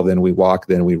crawl, then we walk,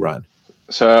 then we run.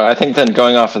 So I think then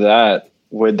going off of that,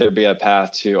 would there be a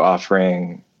path to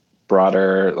offering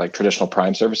broader, like traditional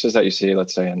prime services that you see,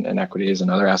 let's say in equities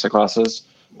and other asset classes,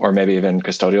 or maybe even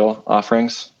custodial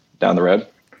offerings down the road?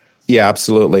 Yeah,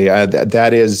 absolutely.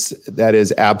 That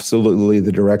is absolutely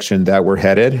the direction that we're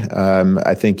headed.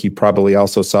 I think you probably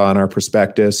also saw in our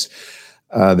prospectus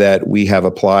that we have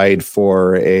applied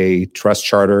for a trust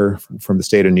charter from the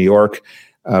state of New York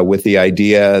with the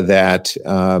idea that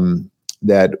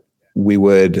that we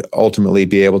would ultimately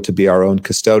be able to be our own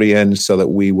custodian, so that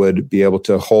we would be able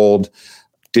to hold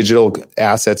digital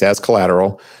assets as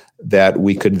collateral, that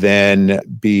we could then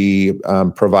be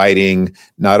providing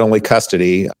not only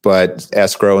custody, but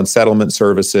escrow and settlement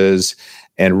services,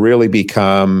 and really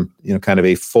become, kind of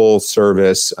a full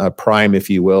service prime, if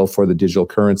you will, for the digital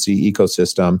currency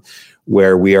ecosystem,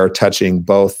 where we are touching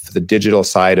both the digital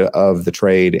side of the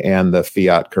trade and the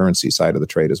fiat currency side of the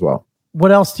trade as well.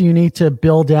 What else do you need to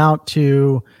build out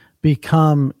to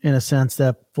become, in a sense,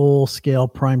 that full-scale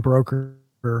prime broker?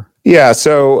 Yeah,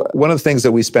 so one of the things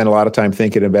that we spend a lot of time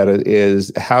thinking about it is,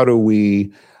 how do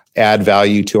we add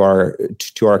value to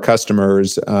our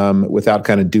customers without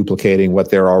kind of duplicating what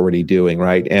they're already doing,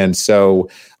 right? And so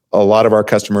a lot of our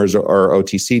customers are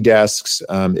OTC desks,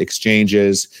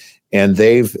 exchanges, and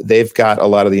they've got a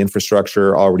lot of the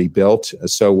infrastructure already built.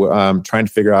 So trying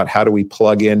to figure out, how do we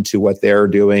plug into what they're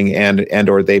doing and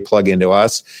or they plug into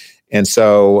us. And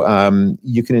so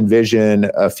you can envision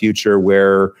a future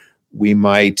where we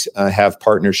might have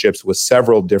partnerships with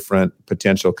several different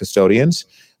potential custodians,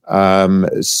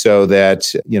 so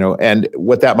that, and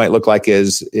what that might look like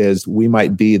is we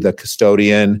might be the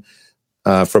custodian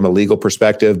from a legal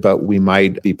perspective, but we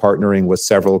might be partnering with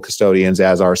several custodians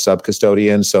as our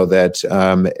sub-custodians, so that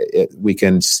we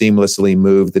can seamlessly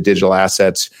move the digital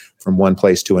assets from one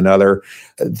place to another.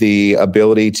 The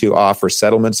ability to offer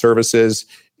settlement services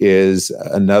is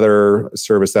another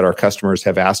service that our customers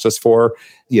have asked us for.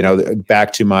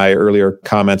 Back to my earlier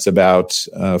comments about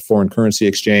foreign currency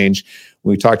exchange,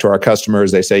 when we talk to our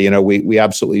customers, they say, we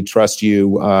absolutely trust you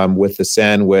with the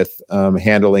SEN, with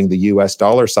handling the US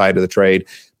dollar side of the trade.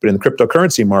 But in the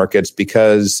cryptocurrency markets,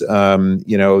 because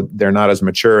they're not as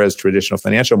mature as traditional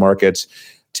financial markets,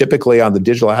 typically on the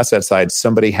digital asset side,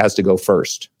 somebody has to go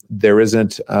first. There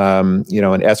isn't,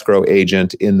 an escrow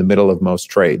agent in the middle of most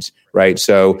trades, right?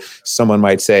 So someone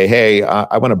might say, "Hey,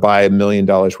 I want to buy $1 million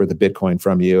worth of Bitcoin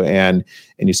from you," and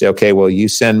you say, "Okay, well, you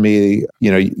send me the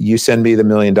 $1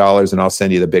 million, and I'll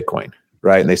send you the Bitcoin."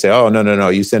 Right? And they say, "Oh, no,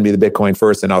 you send me the Bitcoin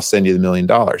first, and I'll send you the $1 million."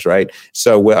 Right?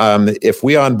 So if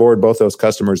we onboard both those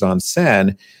customers on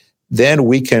SEN, then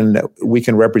we can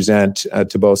represent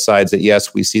to both sides that,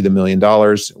 yes, we see the $1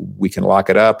 million, we can lock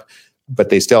it up, but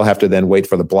they still have to then wait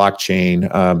for the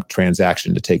blockchain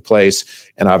transaction to take place.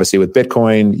 And obviously with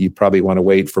Bitcoin, you probably want to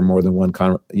wait for more than one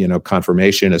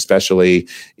confirmation, especially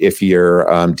if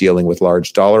you're dealing with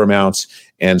large dollar amounts.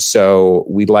 And so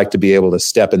we'd like to be able to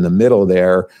step in the middle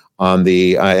there on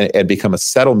the and become a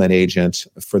settlement agent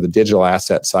for the digital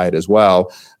asset side as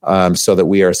well, so that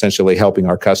we are essentially helping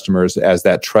our customers as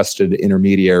that trusted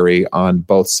intermediary on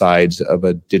both sides of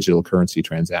a digital currency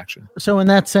transaction. So in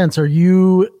that sense, are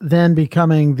you then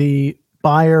becoming the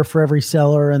buyer for every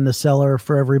seller and the seller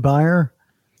for every buyer?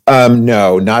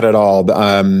 No, not at all.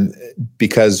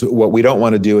 Because what we don't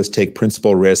want to do is take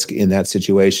principal risk in that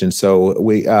situation.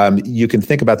 So you can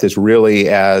think about this really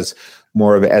as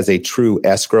more of as a true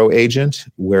escrow agent,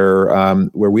 where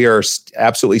we are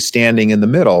absolutely standing in the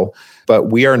middle, but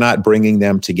we are not bringing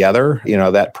them together.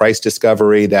 That price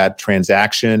discovery, that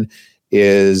transaction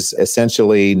is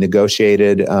essentially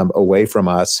negotiated away from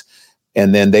us.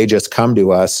 And then they just come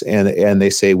to us and they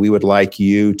say, "We would like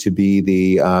you to be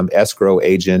the escrow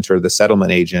agent or the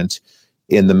settlement agent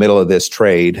in the middle of this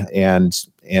trade." And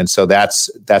so that's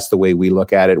the way we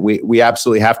look at it. We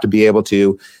absolutely have to be able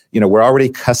to, we're already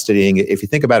custodying. If you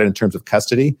think about it in terms of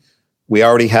custody, we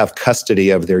already have custody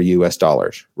of their US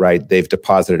dollars, right? They've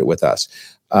deposited it with us.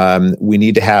 We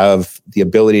need to have the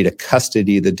ability to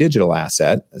custody the digital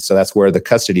asset. So that's where the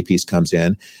custody piece comes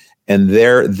in. And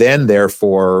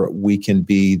therefore, we can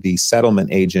be the settlement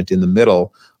agent in the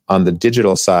middle on the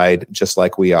digital side, just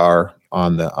like we are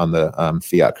on the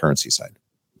fiat currency side.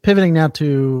 Pivoting now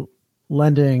to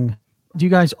lending, do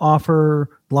you guys offer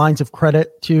lines of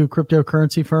credit to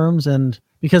cryptocurrency firms? And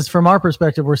because from our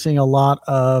perspective, we're seeing a lot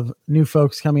of new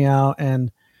folks coming out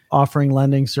and offering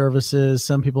lending services.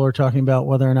 Some people are talking about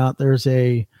whether or not there's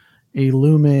a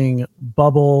looming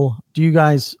bubble. Do you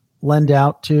guys lend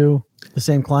out to the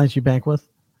same clients you bank with?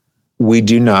 We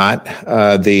do not,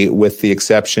 with the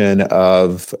exception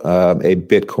of a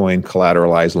Bitcoin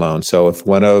collateralized loan. So if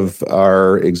one of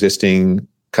our existing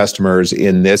customers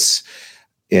in this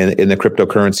in the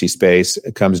cryptocurrency space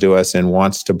comes to us and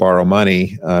wants to borrow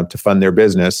money to fund their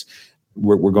business,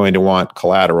 we're going to want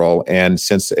collateral. And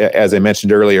since, as I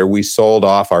mentioned earlier, we sold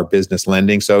off our business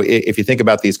lending. So if you think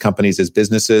about these companies as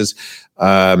businesses,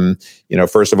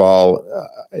 first of all,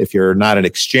 if you're not an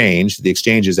exchange, the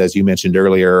exchanges, as you mentioned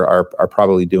earlier, are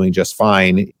probably doing just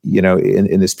fine,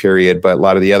 in this period. But a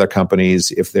lot of the other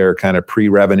companies, if they're kind of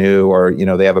pre-revenue or,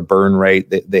 they have a burn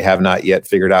rate, they have not yet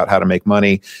figured out how to make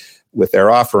money with their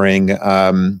offering.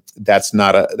 That's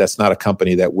not a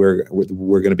company that we're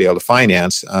going to be able to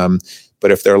finance. But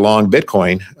if they're long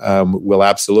Bitcoin, we'll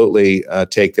absolutely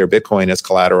take their Bitcoin as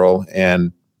collateral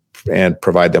and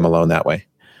provide them a loan that way.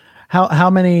 How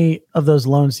many of those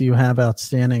loans do you have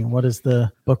outstanding? What does the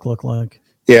book look like?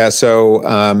 Yeah,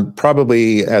 so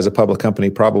probably as a public company,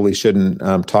 probably shouldn't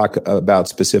talk about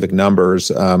specific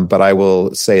numbers, but I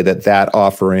will say that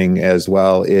offering as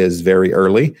well is very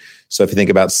early. So if you think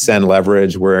about send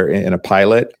leverage, we're in a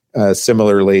pilot.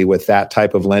 Similarly, with that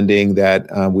type of lending that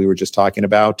we were just talking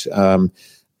about,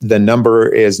 the number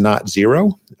is not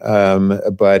zero,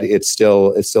 but it's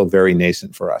still very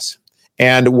nascent for us.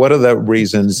 And one of the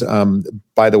reasons,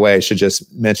 by the way, I should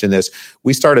just mention this,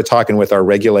 we started talking with our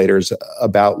regulators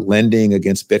about lending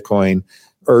against Bitcoin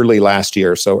early last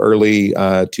year, so early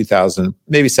 2000,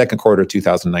 maybe second quarter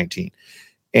 2019.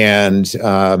 And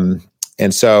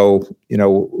so,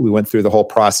 we went through the whole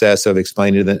process of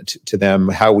explaining to them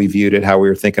how we viewed it, how we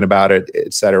were thinking about it,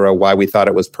 et cetera, why we thought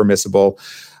it was permissible.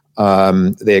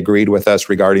 They agreed with us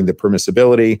regarding the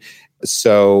permissibility.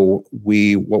 So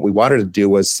what we wanted to do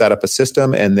was set up a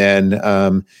system and then,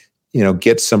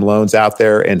 get some loans out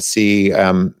there and see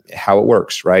how it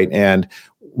works, right? And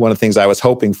one of the things I was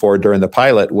hoping for during the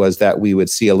pilot was that we would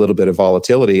see a little bit of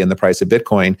volatility in the price of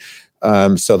Bitcoin,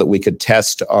 so that we could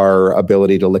test our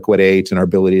ability to liquidate and our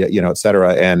ability to, et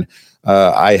cetera. And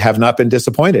I have not been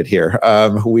disappointed here.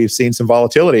 We've seen some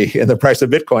volatility in the price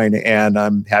of Bitcoin, and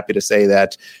I'm happy to say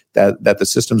that the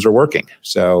systems are working.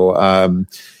 So,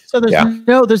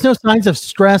 there's no signs of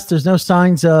stress. There's no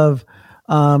signs of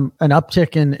an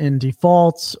uptick in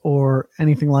defaults or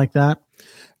anything like that.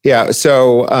 Yeah.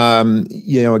 So,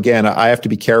 again, I have to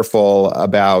be careful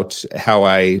about how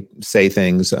I say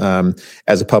things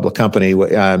as a public company.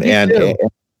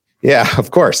 Yeah, of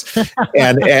course.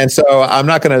 and so I'm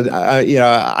not going to,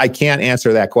 I can't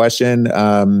answer that question,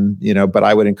 but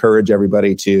I would encourage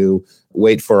everybody to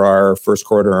wait for our first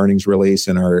quarter earnings release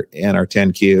and our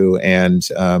 10Q, and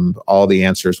all the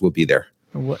answers will be there.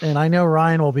 And I know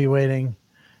Ryan will be waiting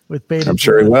with bated breath. I'm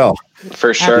sure he will.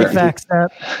 For sure.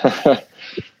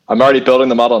 I'm already building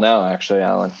the model now, actually,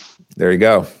 Alan. There you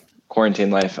go.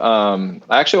 Quarantine life. I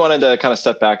actually wanted to kind of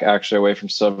step back away from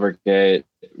Silvergate.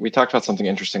 We talked about something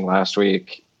interesting last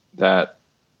week that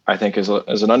I think is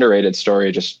an underrated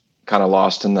story, just kind of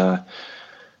lost in the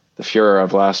furor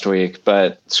of last week.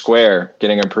 But Square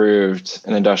getting approved,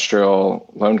 an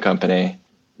industrial loan company.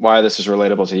 Why this is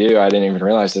relatable to you, I didn't even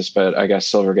realize this, but I guess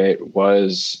Silvergate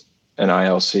was an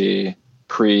ILC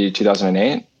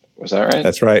pre-2008. Was that right?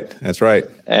 That's right.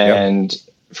 And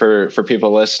for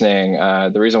people listening,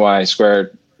 the reason why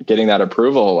Square getting that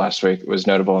approval last week was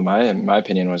notable in my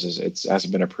opinion was it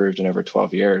hasn't been approved in over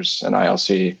 12 years, an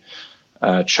ILC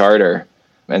charter.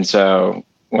 And so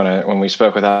when we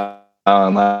spoke with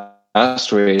Alan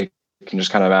last week and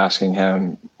just kind of asking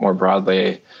him more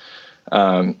broadly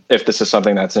if this is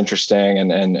something that's interesting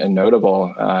and notable,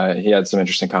 he had some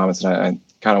interesting comments, and I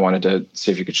kind of wanted to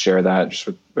see if you could share that just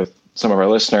with some of our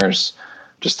listeners,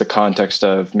 just the context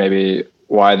of maybe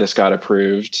why this got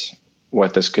approved,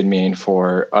 what this could mean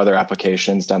for other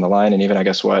applications down the line, and even, I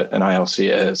guess, what an ILC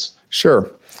is.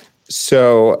 Sure.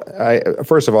 So,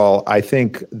 first of all, I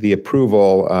think the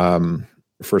approval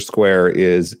for Square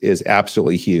is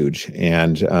absolutely huge,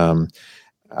 and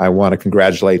I want to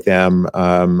congratulate them.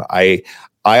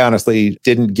 I honestly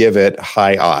didn't give it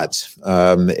high odds,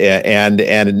 and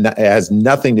it has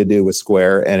nothing to do with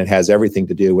Square, and it has everything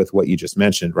to do with what you just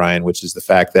mentioned, Ryan, which is the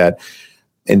fact that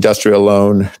industrial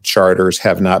loan charters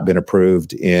have not been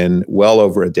approved in well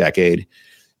over a decade,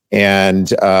 and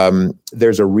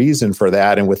there's a reason for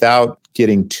that. And without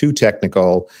getting too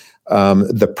technical,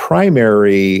 the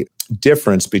primary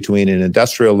difference between an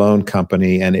industrial loan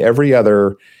company and every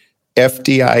other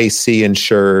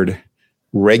FDIC-insured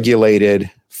regulated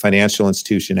financial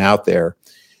institution out there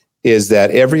is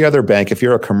that every other bank, if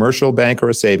you're a commercial bank or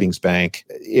a savings bank,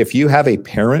 if you have a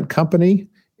parent company,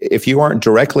 if you aren't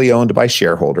directly owned by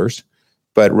shareholders,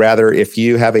 but rather if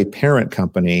you have a parent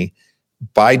company,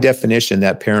 by definition,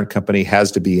 that parent company has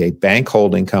to be a bank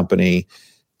holding company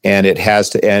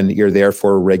and you're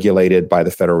therefore regulated by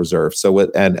the Federal Reserve.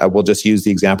 And we'll just use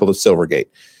the example of Silvergate.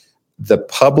 The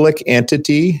public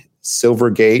entity,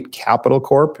 Silvergate Capital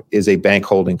Corp, is a bank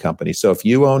holding company. So if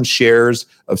you own shares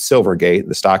of Silvergate,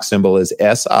 the stock symbol is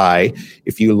SI.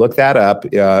 If you look that up,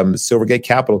 Silvergate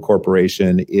Capital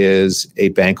Corporation is a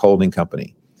bank holding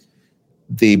company.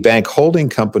 The bank holding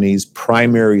company's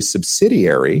primary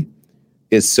subsidiary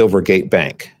is Silvergate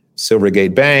Bank.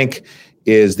 Silvergate Bank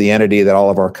is the entity that all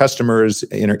of our customers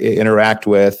interact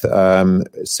with.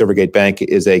 Silvergate Bank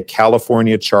is a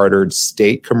California chartered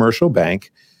state commercial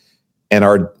bank,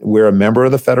 and we're a member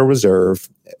of the Federal Reserve,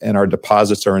 and our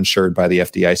deposits are insured by the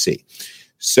FDIC.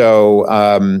 So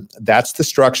that's the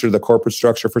structure, the corporate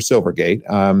structure for Silvergate.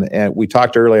 And we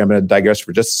talked earlier, I'm going to digress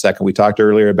for just a second. We talked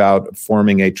earlier about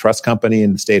forming a trust company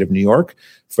in the state of New York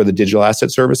for the digital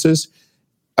asset services.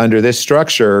 Under this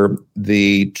structure,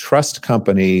 the trust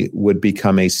company would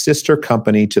become a sister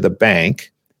company to the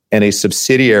bank and a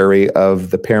subsidiary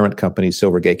of the parent company,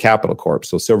 Silvergate Capital Corp.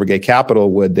 So Silvergate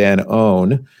Capital would then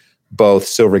own both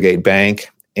Silvergate Bank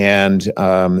and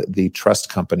the trust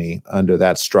company under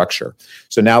that structure.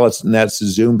 So now let's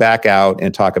zoom back out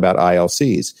and talk about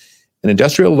ILCs. An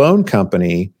industrial loan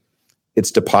company, its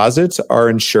deposits are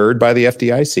insured by the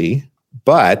FDIC,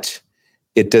 but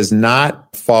it does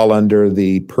not fall under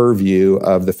the purview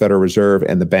of the Federal Reserve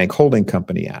and the Bank Holding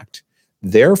Company Act.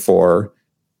 Therefore,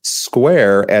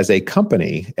 Square as a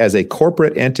company, as a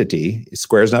corporate entity,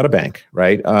 Square is not a bank,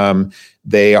 right?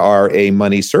 They are a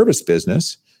money service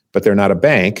business, but they're not a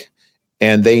bank.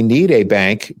 And they need a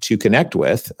bank to connect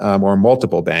with, or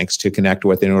multiple banks to connect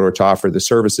with in order to offer the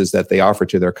services that they offer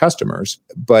to their customers.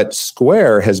 But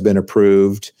Square has been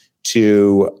approved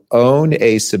to own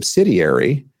a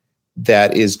subsidiary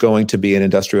that is going to be an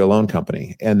industrial loan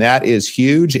company. And that is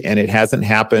huge. And it hasn't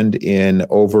happened in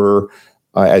over,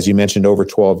 as you mentioned, over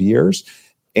 12 years.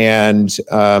 And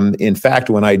in fact,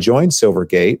 when I joined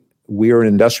Silvergate, we were an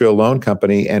industrial loan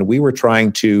company, and we were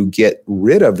trying to get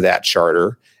rid of that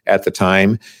charter at the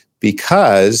time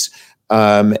because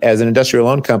as an industrial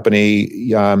loan company,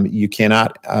 you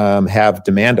cannot have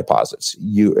demand deposits,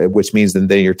 which means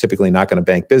that you're typically not going to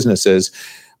bank businesses.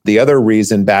 The other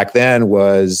reason back then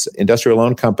was industrial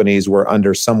loan companies were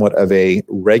under somewhat of a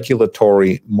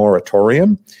regulatory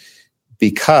moratorium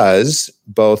because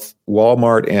both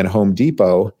Walmart and Home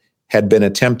Depot had been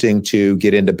attempting to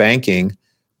get into banking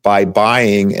by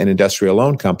buying an industrial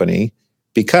loan company,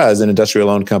 because an industrial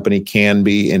loan company can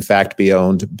in fact be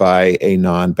owned by a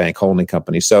non-bank holding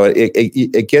company. So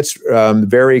it gets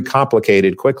very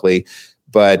complicated quickly,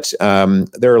 but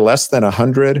there are less than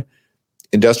 100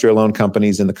 industrial loan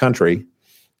companies in the country,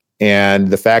 and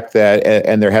the fact that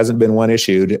and there hasn't been one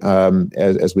issued,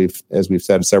 as we've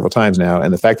said several times now,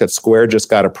 and the fact that Square just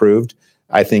got approved,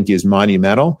 I think, is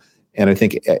monumental. And I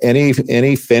think any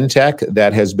fintech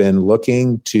that has been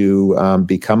looking to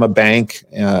become a bank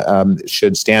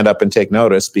should stand up and take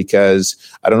notice, because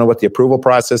I don't know what the approval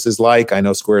process is like. I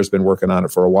know Square has been working on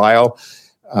it for a while.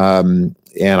 And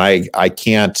I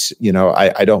can't,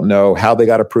 I don't know how they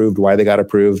got approved, why they got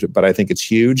approved, but I think it's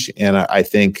huge. And I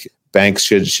think banks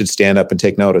should stand up and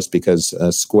take notice, because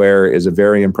Square is a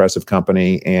very impressive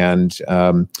company, and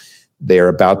they are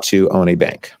about to own a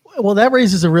bank. Well, that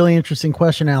raises a really interesting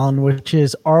question, Alan, which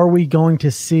is, are we going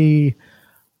to see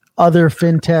other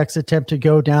fintechs attempt to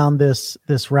go down this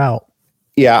route?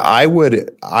 Yeah, I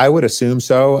would assume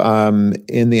so.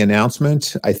 In the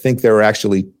announcement, I think there were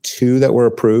actually 2 that were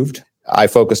approved. I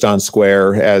focused on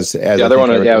Square as the other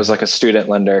one. It was like a student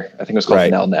lender. I think it was called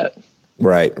Nelnet.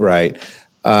 Right.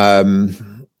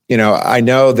 I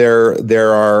know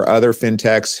there are other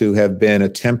fintechs who have been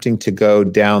attempting to go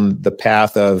down the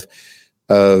path of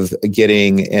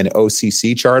getting an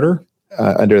OCC charter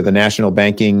under the National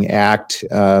Banking Act,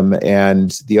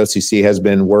 and the OCC has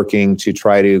been working to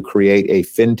try to create a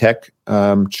fintech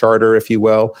charter, if you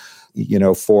will,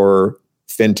 for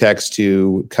fintechs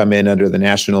to come in under the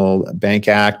National Bank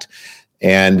Act,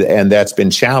 and that's been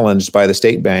challenged by the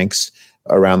state banks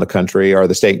around the country, or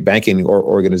the state banking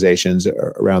organizations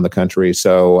around the country.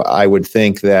 So I would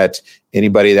think that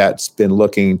anybody that's been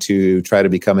looking to try to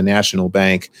become a national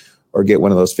bank or get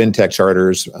one of those fintech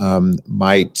charters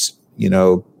might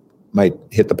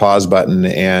hit the pause button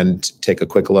and take a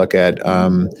quick look at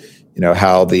how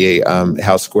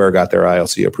Square got their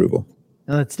ILC approval.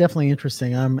 Now, that's definitely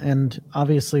interesting. And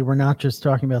obviously, we're not just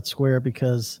talking about Square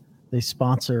because they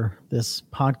sponsor this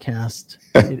podcast.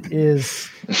 It is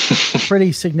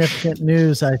pretty significant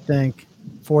news, I think,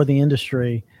 for the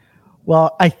industry.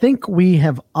 Well, I think we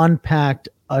have unpacked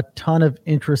a ton of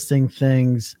interesting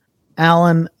things.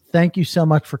 Alan, thank you so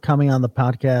much for coming on the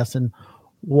podcast. And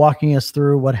walking us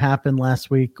through what happened last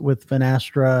week with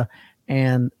Finastra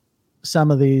and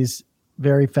some of these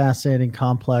very fascinating,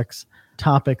 complex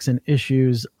topics and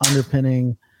issues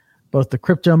underpinning both the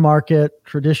crypto market,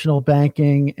 traditional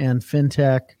banking, and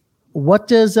fintech. What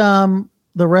does the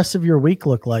rest of your week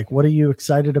look like? What are you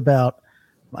excited about?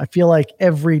 I feel like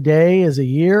every day is a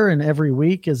year and every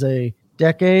week is a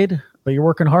decade, but you're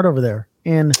working hard over there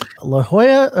in La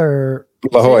Jolla or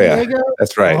La Jolla. San Diego?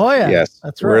 That's right. La Jolla. Yes,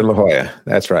 that's right. We're in La Jolla.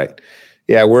 That's right.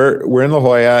 Yeah, we're in La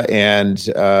Jolla, and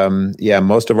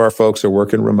most of our folks are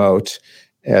working remote,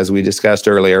 as we discussed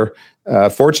earlier.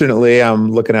 Fortunately,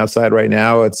 I'm looking outside right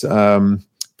now. It's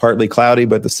partly cloudy,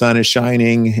 but the sun is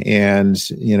shining. And,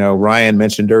 Ryan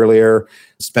mentioned earlier,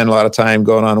 spend a lot of time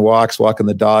going on walks, walking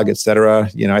the dog, et cetera.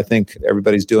 I think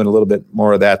everybody's doing a little bit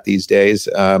more of that these days.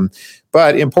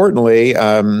 But importantly,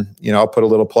 I'll put a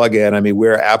little plug in. I mean,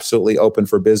 we're absolutely open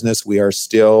for business. We are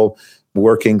still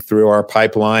working through our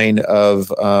pipeline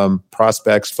of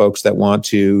prospects, folks that want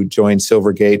to join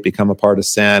Silvergate, become a part of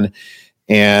SEN.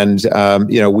 And,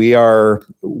 we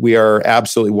are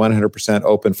absolutely 100%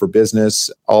 open for business.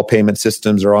 All payment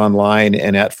systems are online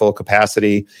and at full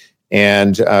capacity.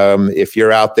 And if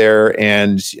you're out there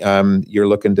and you're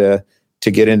looking to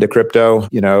get into crypto,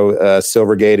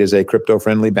 Silvergate is a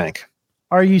crypto-friendly bank.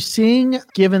 Are you seeing,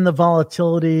 given the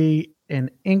volatility, an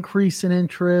increase in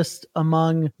interest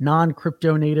among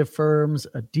non-crypto native firms,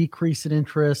 a decrease in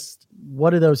interest?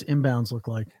 What do those inbounds look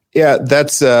like? Yeah,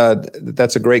 that's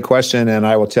a great question, and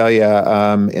I will tell you,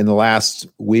 in the last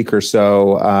week or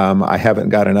so, I haven't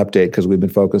got an update because we've been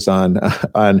focused on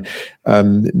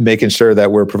making sure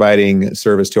that we're providing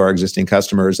service to our existing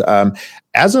customers.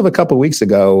 As of a couple of weeks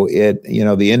ago,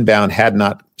 the inbound had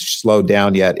not slowed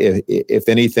down yet. If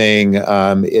anything,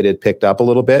 it had picked up a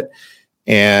little bit.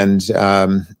 And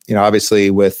obviously,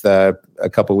 with a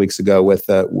couple of weeks ago, with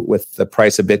the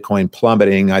price of Bitcoin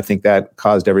plummeting, I think that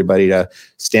caused everybody to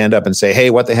stand up and say,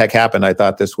 "Hey, what the heck happened? I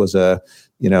thought this was a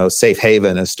safe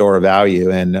haven, a store of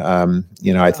value." And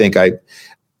I think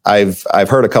I've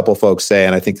heard a couple of folks say,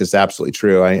 and I think this is absolutely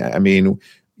true. I mean,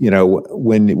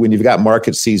 when you've got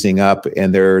markets seizing up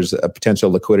and there's a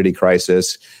potential liquidity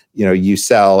crisis, you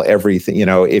sell everything.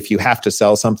 If you have to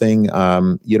sell something,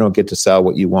 you don't get to sell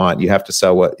what you want. You have to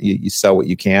sell what you sell what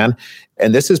you can.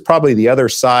 And this is probably the other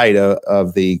side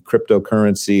of the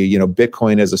cryptocurrency.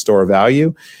 Bitcoin as a store of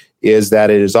value is that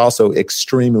it is also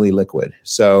extremely liquid.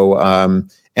 So,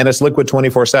 and it's liquid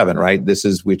 24/7, right?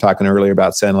 We were talking earlier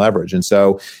about SEN leverage. And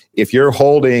so if you're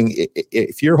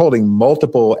holding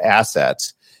multiple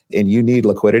assets and you need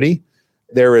liquidity,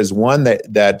 there is one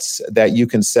that you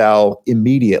can sell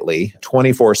immediately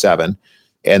 24/7,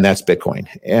 and that's Bitcoin.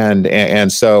 And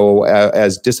so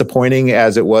as disappointing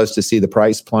as it was to see the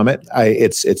price plummet,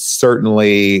 it's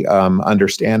certainly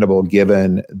understandable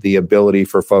given the ability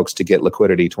for folks to get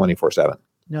liquidity 24/7.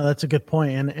 No, that's a good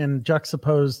point. And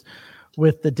juxtaposed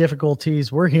with the difficulties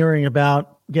we're hearing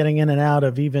about getting in and out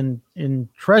of even in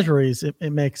treasuries,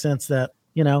 it makes sense that,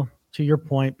 to your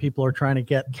point, people are trying to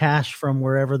get cash from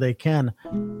wherever they can.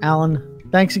 Alan,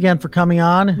 thanks again for coming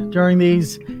on during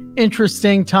these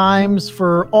interesting times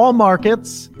for all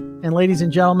markets. And ladies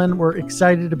and gentlemen, we're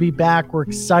excited to be back. We're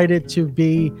excited to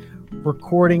be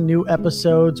recording new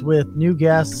episodes with new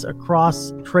guests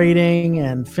across trading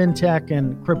and fintech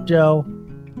and crypto.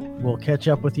 We'll catch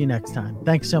up with you next time.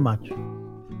 Thanks so much.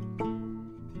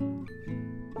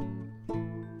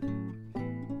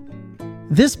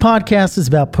 This podcast is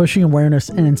about pushing awareness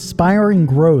and inspiring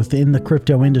growth in the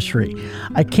crypto industry.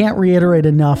 I can't reiterate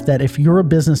enough that if you're a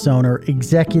business owner,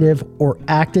 executive, or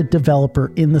active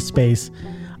developer in the space,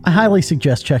 I highly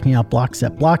suggest checking out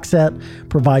Blockset. Blockset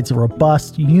provides a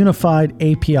robust, unified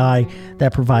API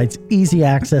that provides easy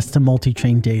access to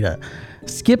multi-chain data.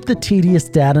 Skip the tedious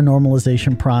data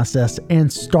normalization process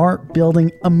and start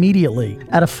building immediately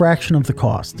at a fraction of the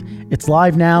cost. It's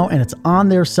live now and it's on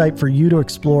their site for you to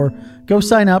explore. Go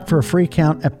sign up for a free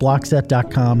account at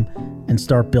blockset.com and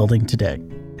start building today.